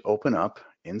 It'll let you open up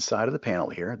inside of the panel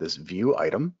here, this view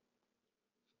item.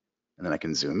 And then I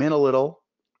can zoom in a little.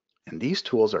 And these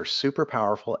tools are super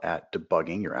powerful at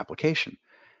debugging your application.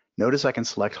 Notice I can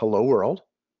select hello world.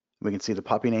 We can see the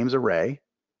puppy names array.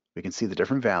 We can see the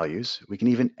different values. We can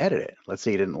even edit it. Let's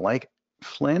say you didn't like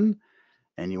Flynn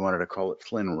and you wanted to call it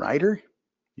Flynn Rider.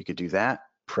 You could do that,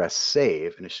 press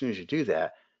save. And as soon as you do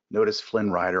that, notice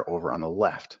Flynn Rider over on the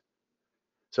left.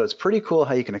 So it's pretty cool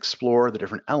how you can explore the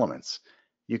different elements.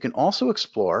 You can also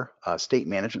explore state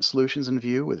management solutions in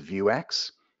Vue with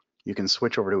Vuex. You can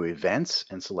switch over to events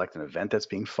and select an event that's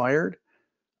being fired.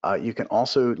 You can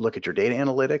also look at your data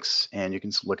analytics, and you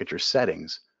can look at your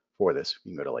settings for this.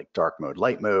 You can go to like dark mode,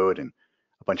 light mode, and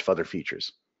a bunch of other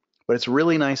features. But it's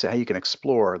really nice how you can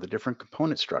explore the different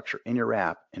component structure in your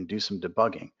app and do some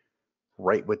debugging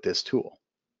right with this tool.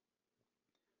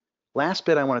 Last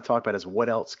bit I want to talk about is what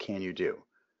else can you do?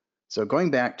 So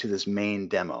going back to this main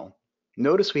demo,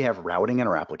 notice we have routing in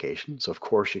our application. So of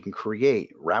course you can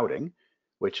create routing,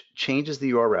 which changes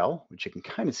the URL, which you can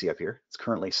kind of see up here. It's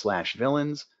currently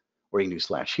 /villains, or you can do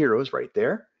 /heroes right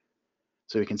there.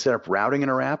 So we can set up routing in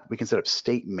our app. We can set up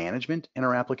state management in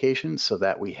our application so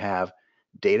that we have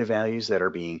data values that are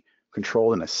being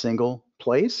controlled in a single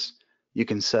place. You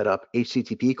can set up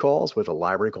HTTP calls with a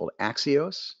library called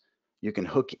Axios. You can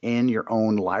hook in your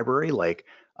own library like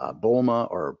Bulma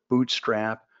or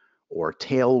Bootstrap or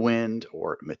Tailwind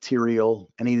or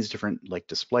Material, any of these different like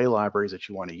display libraries that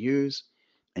you want to use.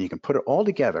 And you can put it all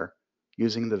together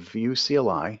using the Vue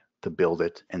CLI to build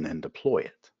it and then deploy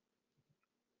it.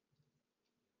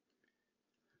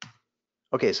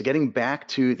 Okay, so getting back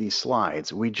to these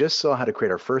slides, we just saw how to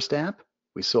create our first app.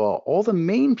 We saw all the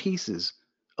main pieces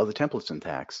of the template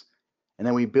syntax, and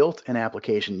then we built an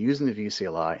application using the Vue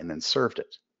CLI and then served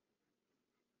it.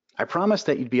 I promised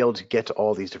that you'd be able to get to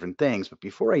all these different things, but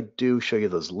before I do show you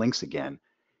those links again,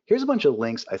 here's a bunch of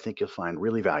links I think you'll find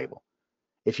really valuable.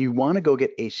 If you want to go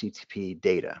get HTTP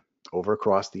data over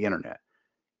across the internet,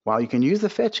 While you can use the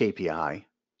Fetch API,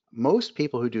 most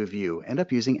people who do Vue end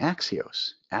up using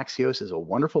Axios. Axios is a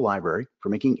wonderful library for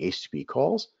making HTTP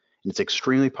calls, and it's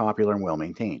extremely popular and well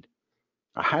maintained.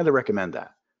 I highly recommend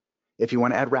that. If you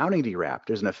want to add routing to your app,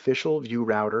 there's an official Vue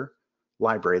router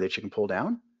library that you can pull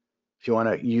down. If you want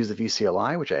to use the Vue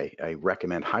CLI, which I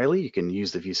recommend highly, you can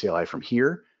use the Vue CLI from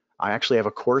here. I actually have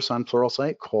a course on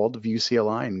Pluralsight called Vue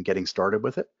CLI and getting started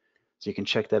with it. So you can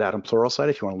check that out on Pluralsight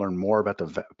if you want to learn more about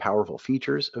the powerful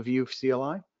features of Vue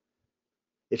CLI.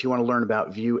 If you want to learn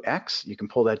about Vuex, you can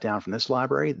pull that down from this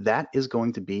library. That is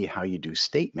going to be how you do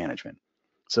state management.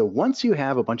 So once you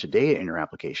have a bunch of data in your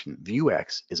application,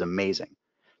 Vuex is amazing.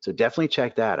 So definitely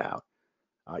check that out.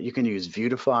 You can use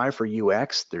Vuetify for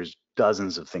UX. There's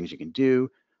dozens of things you can do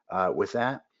with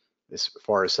that as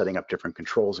far as setting up different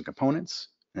controls and components.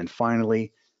 And then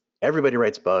finally, everybody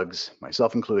writes bugs,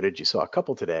 myself included. You saw a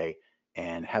couple today,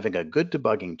 and having a good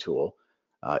debugging tool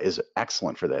is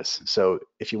excellent for this. So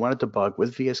if you want to debug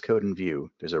with VS Code and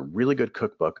Vue, there's a really good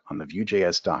cookbook on the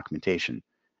Vue.js documentation,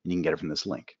 and you can get it from this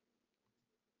link.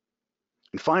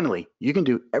 And finally, you can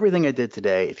do everything I did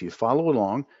today if you follow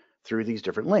along through these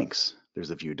different links. There's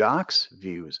the Vue docs,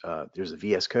 there's the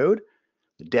VS Code,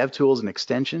 the dev tools and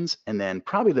extensions, and then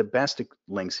probably the best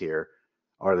links here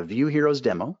are the Vue Heroes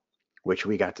demo, which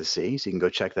we got to see. So you can go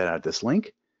check that out at this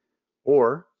link,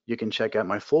 or you can check out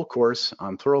my full course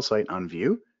on Pluralsight on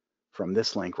Vue from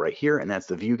this link right here, and that's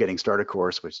the Vue Getting Started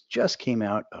course, which just came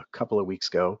out a couple of weeks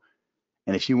ago.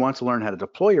 And if you want to learn how to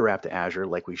deploy your app to Azure,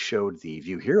 like we showed the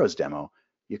Vue Heroes demo,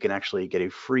 you can actually get a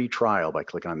free trial by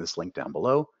clicking on this link down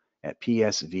below at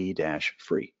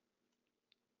psv-free.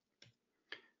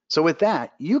 So with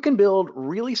that, you can build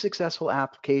really successful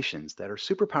applications that are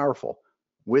super powerful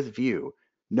with Vue,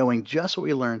 knowing just what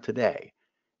we learned today.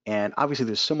 And obviously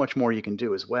there's so much more you can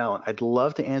do as well. And I'd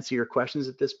love to answer your questions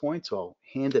at this point, so I'll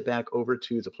hand it back over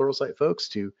to the Pluralsight folks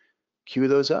to queue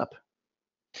those up.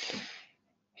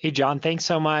 Hey, John, thanks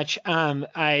so much.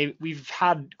 We've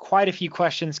had quite a few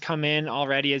questions come in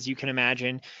already, as you can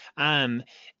imagine.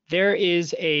 There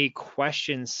is a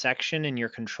question section in your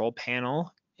control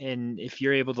panel, and if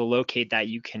you're able to locate that,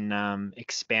 you can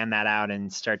expand that out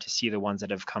and start to see the ones that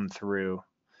have come through.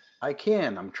 I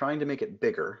can. I'm trying to make it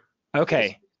bigger.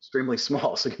 Okay. It's extremely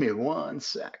small, so give me 1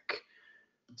 sec.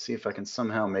 Let's see if I can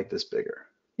somehow make this bigger.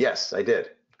 Yes, I did.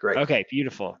 Great. Okay,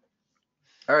 beautiful.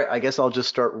 All right, I guess I'll just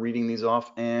start reading these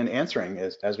off and answering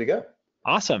as we go.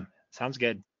 Awesome. Sounds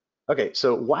good. Okay,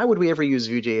 so why would we ever use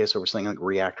Vue.js over something like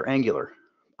React or Angular?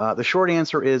 The short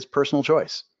answer is personal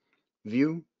choice.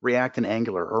 Vue, React, and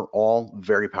Angular are all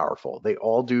very powerful. They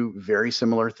all do very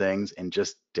similar things in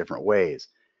just different ways.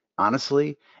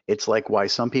 Honestly, it's like why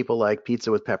some people like pizza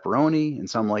with pepperoni and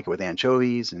some like it with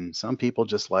anchovies and some people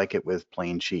just like it with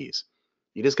plain cheese.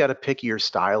 You just got to pick your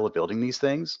style of building these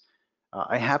things.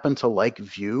 I happen to like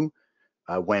Vue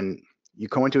when you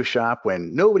go into a shop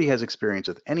when nobody has experience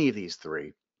with any of these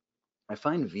three. I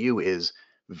find Vue is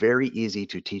very easy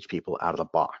to teach people out of the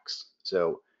box.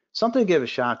 So something to give a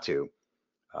shot to.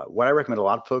 What I recommend a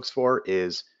lot of folks for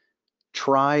is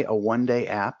try a one-day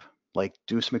app, like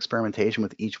do some experimentation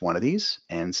with each one of these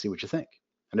and see what you think.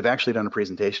 And I've actually done a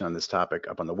presentation on this topic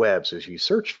up on the web. So if you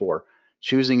search for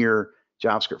choosing your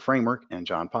JavaScript framework and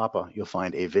John Papa, you'll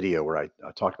find a video where I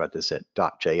talked about this at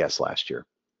 .js last year.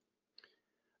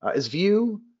 As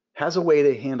Vue has a way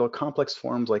to handle complex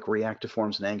forms like reactive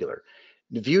forms in Angular.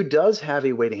 Vue does have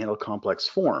a way to handle complex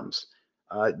forms.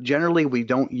 Generally, we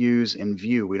don't use in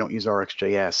Vue, we don't use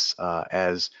RxJS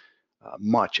as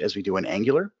much as we do in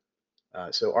Angular.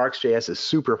 So RxJS is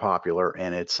super popular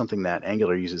and it's something that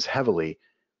Angular uses heavily,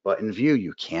 but in Vue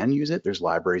you can use it. There's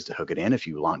libraries to hook it in if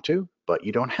you want to, but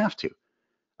you don't have to.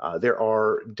 There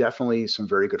are definitely some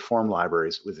very good form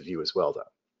libraries with Vue as well though.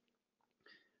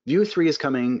 Vue 3 is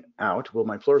coming out. Will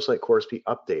my Pluralsight course be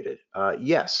updated?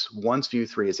 Yes, once Vue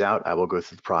 3 is out, I will go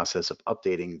through the process of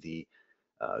updating the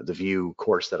Vue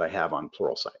course that I have on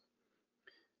Pluralsight.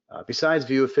 Besides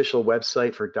Vue official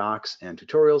website for docs and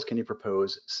tutorials, can you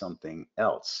propose something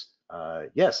else?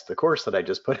 Yes, the course that I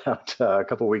just put out a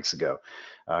couple weeks ago.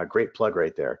 Great plug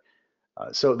right there.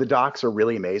 So the docs are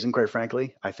really amazing, quite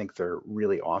frankly. I think they're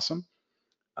really awesome.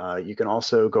 You can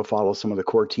also go follow some of the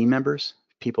core team members.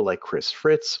 People like Chris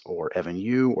Fritz or Evan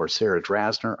Yu or Sarah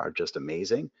Drasner are just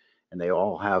amazing. And they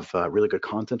all have really good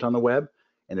content on the web.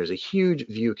 And there's a huge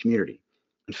Vue community.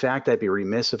 In fact, I'd be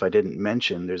remiss if I didn't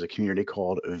mention there's a community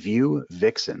called Vue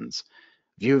Vixens.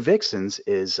 Vue Vixens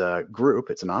is a group,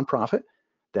 it's a nonprofit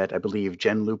that I believe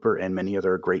Jen Looper and many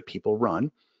other great people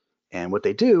run. And what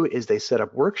they do is they set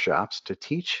up workshops to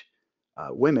teach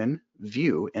women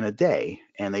Vue in a day,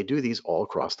 and they do these all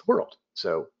across the world.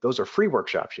 So those are free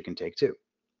workshops you can take too.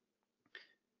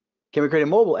 Can we create a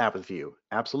mobile app with Vue?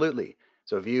 Absolutely.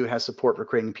 So Vue has support for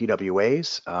creating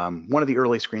PWAs. One of the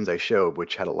early screens I showed,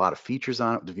 which had a lot of features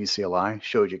on it, the Vue CLI,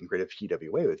 showed you can create a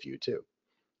PWA with Vue too.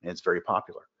 And it's very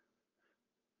popular.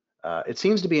 It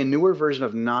seems to be a newer version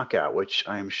of Knockout, which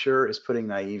I am sure is putting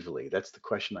naively. That's the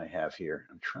question I have here.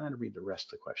 I'm trying to read the rest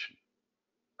of the question.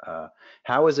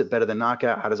 How is it better than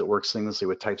Knockout? How does it work seamlessly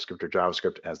with TypeScript or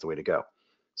JavaScript as the way to go?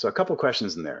 So a couple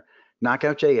questions in there.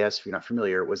 Knockout.js, if you're not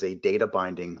familiar, was a data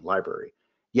binding library.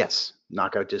 Yes,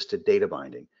 Knockout just did data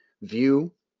binding.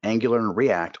 Vue, Angular, and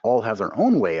React all have their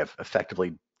own way of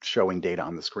effectively showing data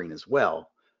on the screen as well,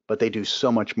 but they do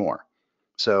so much more.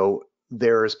 So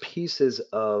there's pieces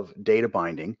of data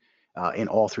binding in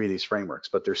all three of these frameworks,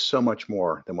 but there's so much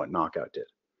more than what Knockout did.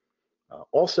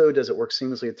 Also, does it work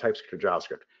seamlessly with TypeScript or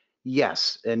JavaScript?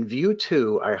 Yes, in Vue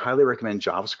 2, I highly recommend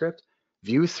JavaScript.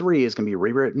 Vue 3 is going to be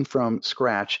rewritten from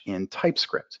scratch in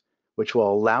TypeScript, which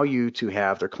will allow you to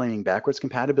have, they're claiming backwards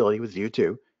compatibility with Vue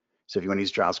 2. So if you want to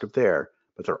use JavaScript there,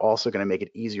 but they're also going to make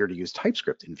it easier to use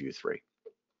TypeScript in Vue 3,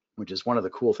 which is one of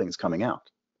the cool things coming out.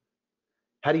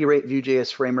 How do you rate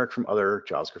Vue.js framework from other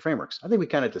JavaScript frameworks? I think we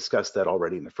kind of discussed that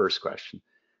already in the first question.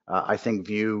 I think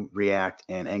Vue, React,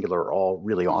 and Angular are all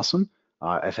really awesome.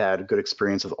 I've had a good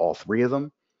experience with all three of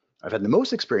them. I've had the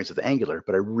most experience with Angular,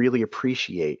 but I really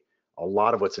appreciate a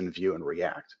lot of what's in Vue and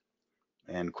React.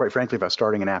 And quite frankly, if I was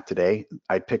starting an app today,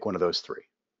 I'd pick one of those three.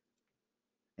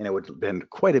 And it would depend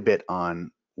quite a bit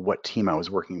on what team I was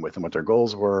working with and what their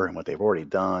goals were and what they've already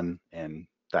done and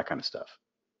that kind of stuff.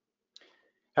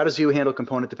 How does Vue handle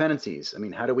component dependencies? I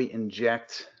mean, how do we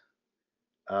inject,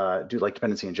 do like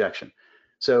dependency injection?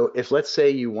 So if let's say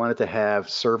you wanted to have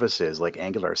services like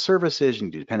Angular services, you can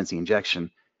do dependency injection,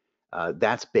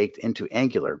 that's baked into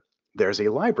Angular. There's a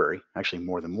library, actually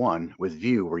more than one, with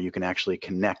Vue where you can actually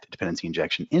connect dependency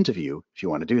injection into Vue if you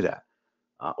want to do that.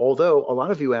 Although a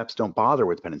lot of Vue apps don't bother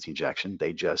with dependency injection,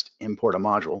 they just import a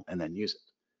module and then use it.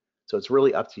 So it's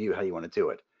really up to you how you want to do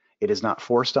it. It is not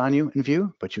forced on you in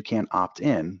Vue, but you can opt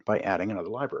in by adding another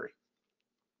library.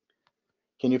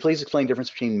 Can you please explain the difference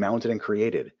between mounted and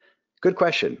created? Good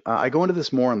question. I go into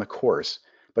this more in the course,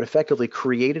 but effectively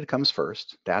created comes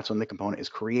first. That's when the component is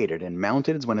created, and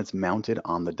mounted is when it's mounted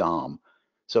on the DOM.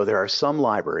 So there are some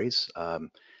libraries,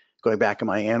 going back in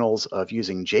my annals of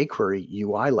using jQuery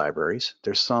UI libraries,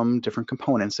 there's some different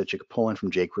components that you could pull in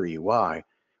from jQuery UI,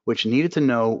 which needed to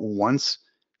know once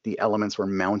the elements were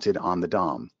mounted on the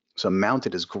DOM. So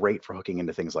mounted is great for hooking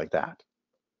into things like that.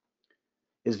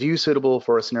 Is Vue suitable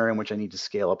for a scenario in which I need to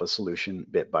scale up a solution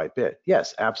bit by bit?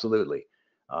 Yes, absolutely.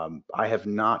 I have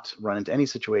not run into any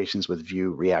situations with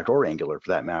Vue, React, or Angular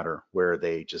for that matter, where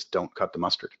they just don't cut the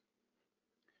mustard.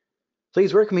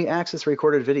 Please, where can we access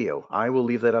recorded video? I will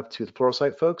leave that up to the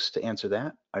Pluralsight folks to answer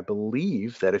that. I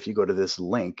believe that if you go to this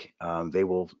link, they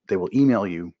will email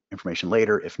you information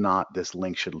later. If not, this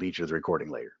link should lead you to the recording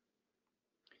later.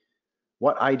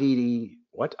 What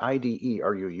IDE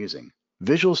are you using?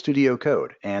 Visual Studio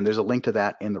Code, and there's a link to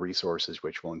that in the resources,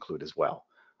 which we'll include as well.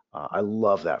 I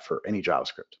love that for any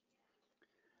JavaScript.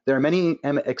 There are many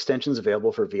Emmet extensions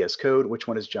available for VS Code. Which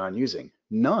one is John using?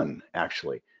 None,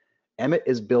 actually. Emmet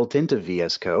is built into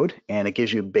VS Code, and it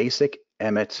gives you basic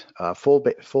Emmet,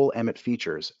 full Emmet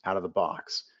features out of the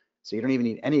box. So you don't even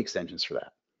need any extensions for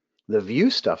that. The Vue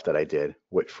stuff that I did,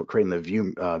 for creating the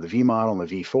Vue model and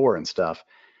the V4 and stuff,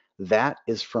 that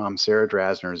is from Sarah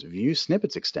Drasner's Vue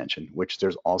snippets extension, which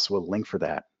there's also a link for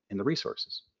that in the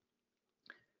resources.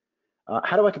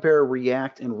 How do I compare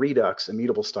React and Redux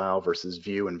immutable style versus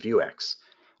Vue and Vuex?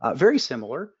 Very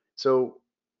similar. So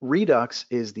Redux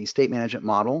is the state management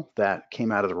model that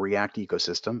came out of the React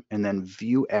ecosystem, and then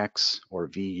Vuex or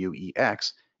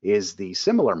Vuex is the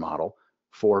similar model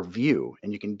for Vue,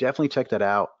 and you can definitely check that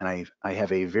out. And I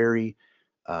have a very,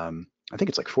 I think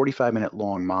it's like 45-minute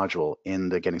long module in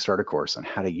the Getting Started course on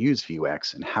how to use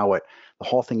Vuex and how the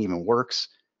whole thing even works.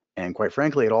 And quite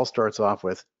frankly, it all starts off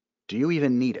with, do you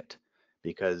even need it?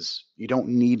 Because you don't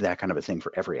need that kind of a thing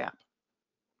for every app.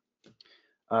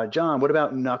 John, what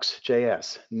about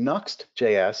Nuxt.js?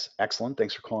 Nuxt.js, excellent.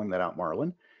 Thanks for calling that out,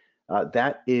 Marlon.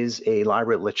 That is a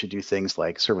library that lets you do things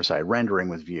like server-side rendering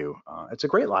with Vue. It's a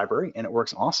great library and it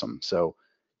works awesome. So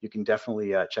you can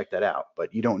definitely check that out,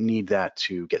 but you don't need that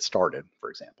to get started, for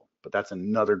example. But that's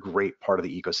another great part of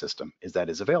the ecosystem is that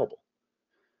is available.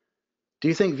 Do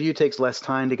you think Vue takes less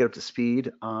time to get up to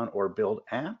speed on or build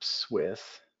apps with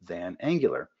than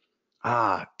Angular?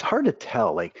 It's hard to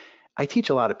tell. Like, I teach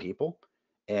a lot of people,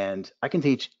 and I can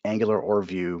teach Angular or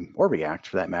Vue or React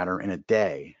for that matter in a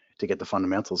day to get the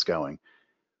fundamentals going.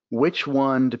 Which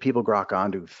one do people grok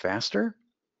onto faster?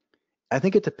 I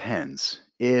think it depends.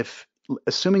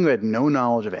 Assuming you had no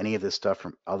knowledge of any of this stuff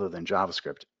from other than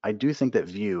JavaScript, I do think that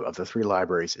Vue of the three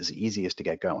libraries is the easiest to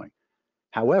get going.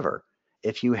 However,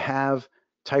 if you have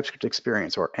TypeScript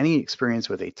experience or any experience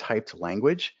with a typed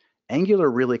language,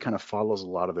 Angular really kind of follows a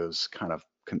lot of those kind of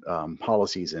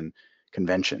policies and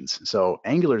conventions. So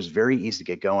Angular is very easy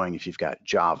to get going if you've got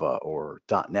Java or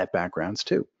 .NET backgrounds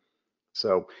too.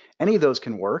 So any of those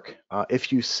can work.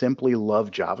 If you simply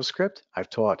love JavaScript, I've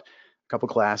taught a couple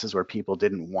classes where people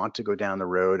didn't want to go down the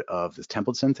road of this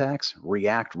template syntax.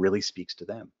 React really speaks to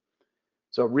them.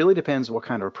 So it really depends what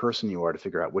kind of a person you are to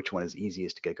figure out which one is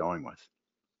easiest to get going with.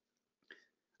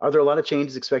 Are there a lot of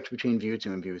changes expected between Vue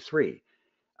 2 and Vue 3?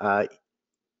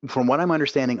 From what I'm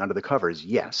understanding under the covers,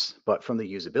 yes, but from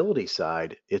the usability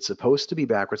side, it's supposed to be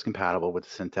backwards compatible with the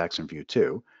syntax from Vue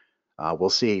 2. We'll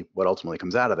see what ultimately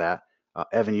comes out of that.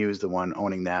 Evan Yu is the one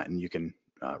owning that, and you can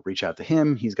reach out to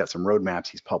him. He's got some roadmaps.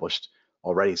 He's published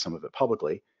already some of it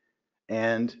publicly.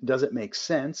 And does it make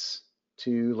sense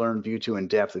to learn Vue 2 in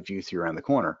depth with Vue 3 around the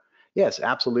corner? Yes,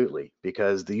 absolutely,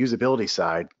 because the usability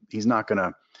side, he's not going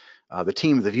to,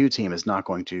 the Vue team is not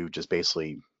going to just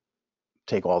basically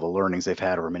take all the learnings they've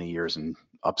had over many years and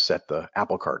upset the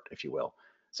apple cart, if you will.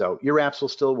 So your apps will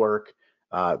still work.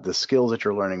 The skills that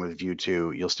you're learning with Vue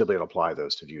 2, you'll still be able to apply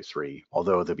those to Vue 3,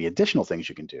 although there'll be additional things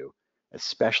you can do,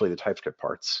 especially the TypeScript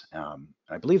parts.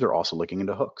 I believe they're also looking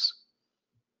into hooks.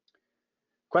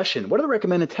 Question, what are the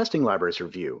recommended testing libraries for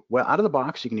Vue? Well, out of the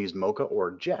box, you can use Mocha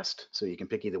or Jest, so you can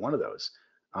pick either one of those.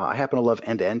 I happen to love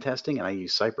end-to-end testing, and I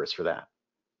use Cypress for that.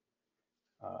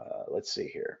 Let's see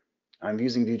here. I'm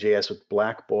using Vue.js with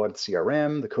Blackboard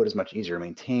CRM. The code is much easier to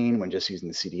maintain when just using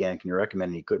the CDN. Can you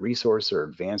recommend any good resource or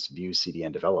advanced Vue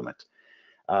CDN development?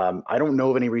 I don't know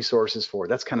of any resources for,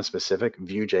 that's kind of specific,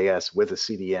 Vue.js with a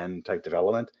CDN type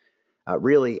development.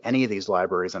 Really, any of these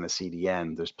libraries on a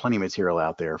CDN, there's plenty of material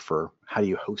out there for how do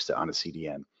you host it on a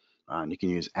CDN. You can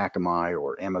use Akamai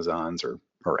or Amazon's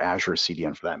or Azure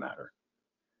CDN for that matter.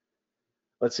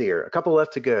 Let's see here, a couple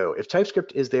left to go. If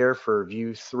TypeScript is there for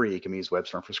Vue 3, can we use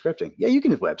WebStorm for scripting? Yeah, you can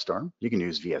use WebStorm. You can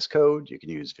use VS Code. You can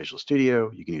use Visual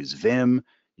Studio. You can use Vim.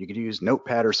 You can use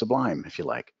Notepad or Sublime if you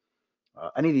like.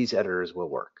 Any of these editors will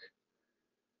work.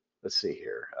 Let's see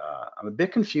here. I'm a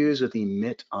bit confused with the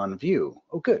emit on Vue.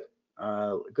 Oh, good.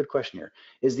 Good question here.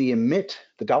 Is the emit,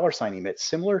 the $emit,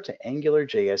 similar to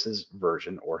AngularJS's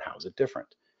version, or how is it different?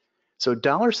 So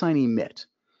 $emit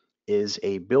is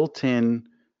a built-in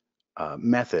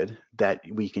method that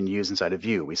we can use inside of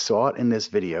Vue. We saw it in this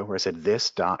video where I said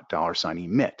this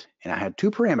 $emit, and I had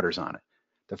two parameters on it.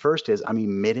 The first is I'm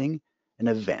emitting an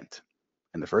event,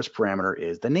 and the first parameter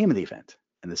is the name of the event,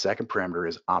 and the second parameter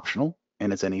is optional,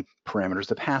 and it's any parameters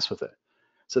to pass with it.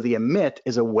 So the emit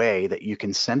is a way that you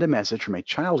can send a message from a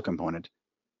child component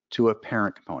to a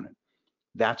parent component.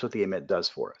 That's what the emit does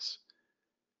for us.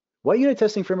 What unit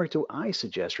testing framework do I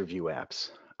suggest for Vue apps?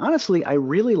 Honestly, I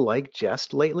really like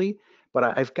Jest lately,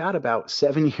 but I've got about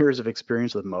 7 years of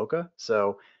experience with Mocha.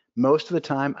 So most of the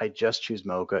time I just choose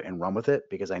Mocha and run with it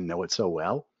because I know it so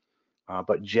well.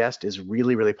 But Jest is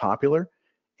really, really popular,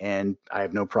 and I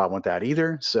have no problem with that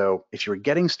either. So if you were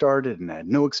getting started and had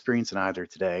no experience in either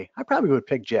today, I probably would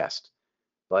pick Jest.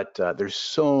 But there's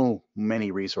so many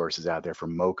resources out there for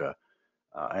Mocha,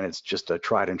 and it's just a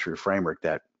tried and true framework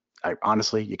that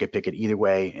honestly, you could pick it either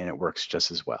way and it works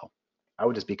just as well. I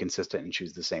would just be consistent and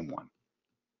choose the same one.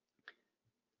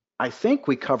 I think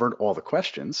we covered all the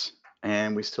questions,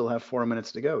 and we still have 4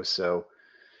 minutes to go. So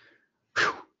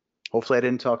whew, hopefully I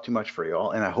didn't talk too much for you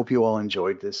all, and I hope you all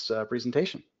enjoyed this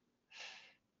presentation.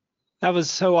 That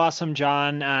was so awesome,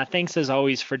 John. Thanks as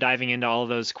always for diving into all of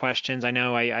those questions. I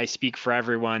know I speak for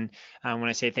everyone when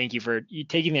I say thank you for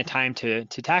taking the time to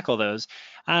tackle those.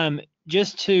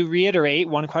 Just to reiterate,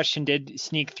 one question did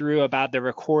sneak through about the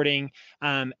recording,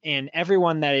 and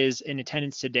everyone that is in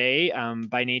attendance today,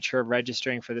 by nature of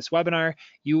registering for this webinar,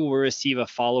 you will receive a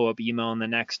follow-up email in the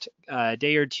next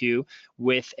day or two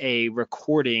with a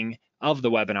recording of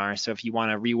the webinar. So if you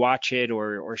want to rewatch it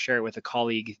or share it with a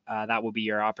colleague, that will be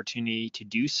your opportunity to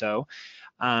do so.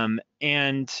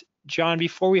 And John,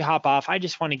 before we hop off, I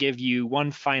just want to give you one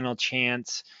final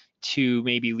chance to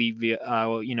maybe leave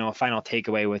a final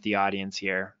takeaway with the audience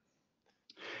here.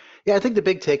 Yeah, I think the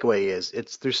big takeaway is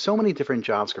there's so many different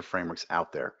JavaScript frameworks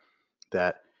out there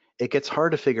that it gets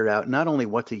hard to figure out not only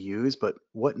what to use, but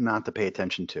what not to pay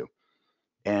attention to.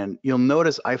 And you'll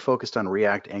notice I focused on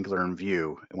React, Angular, and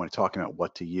Vue when talking about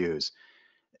what to use.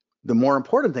 The more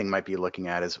important thing might be looking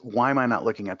at is why am I not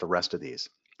looking at the rest of these?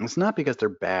 And it's not because they're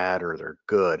bad or they're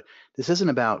good. This isn't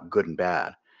about good and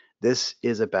bad. This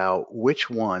is about which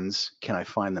ones can I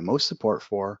find the most support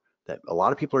for, that a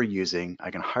lot of people are using.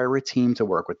 I can hire a team to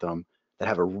work with them that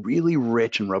have a really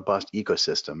rich and robust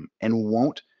ecosystem and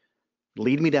won't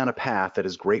lead me down a path that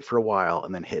is great for a while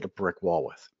and then hit a brick wall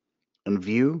with. And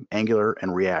Vue, Angular,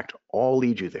 and React all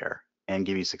lead you there and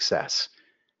give you success.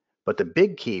 But the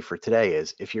big key for today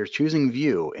is if you're choosing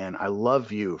Vue, and I love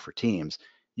Vue for teams,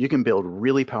 you can build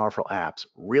really powerful apps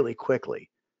really quickly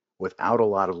without a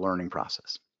lot of learning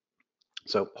process.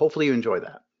 So hopefully you enjoy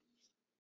that.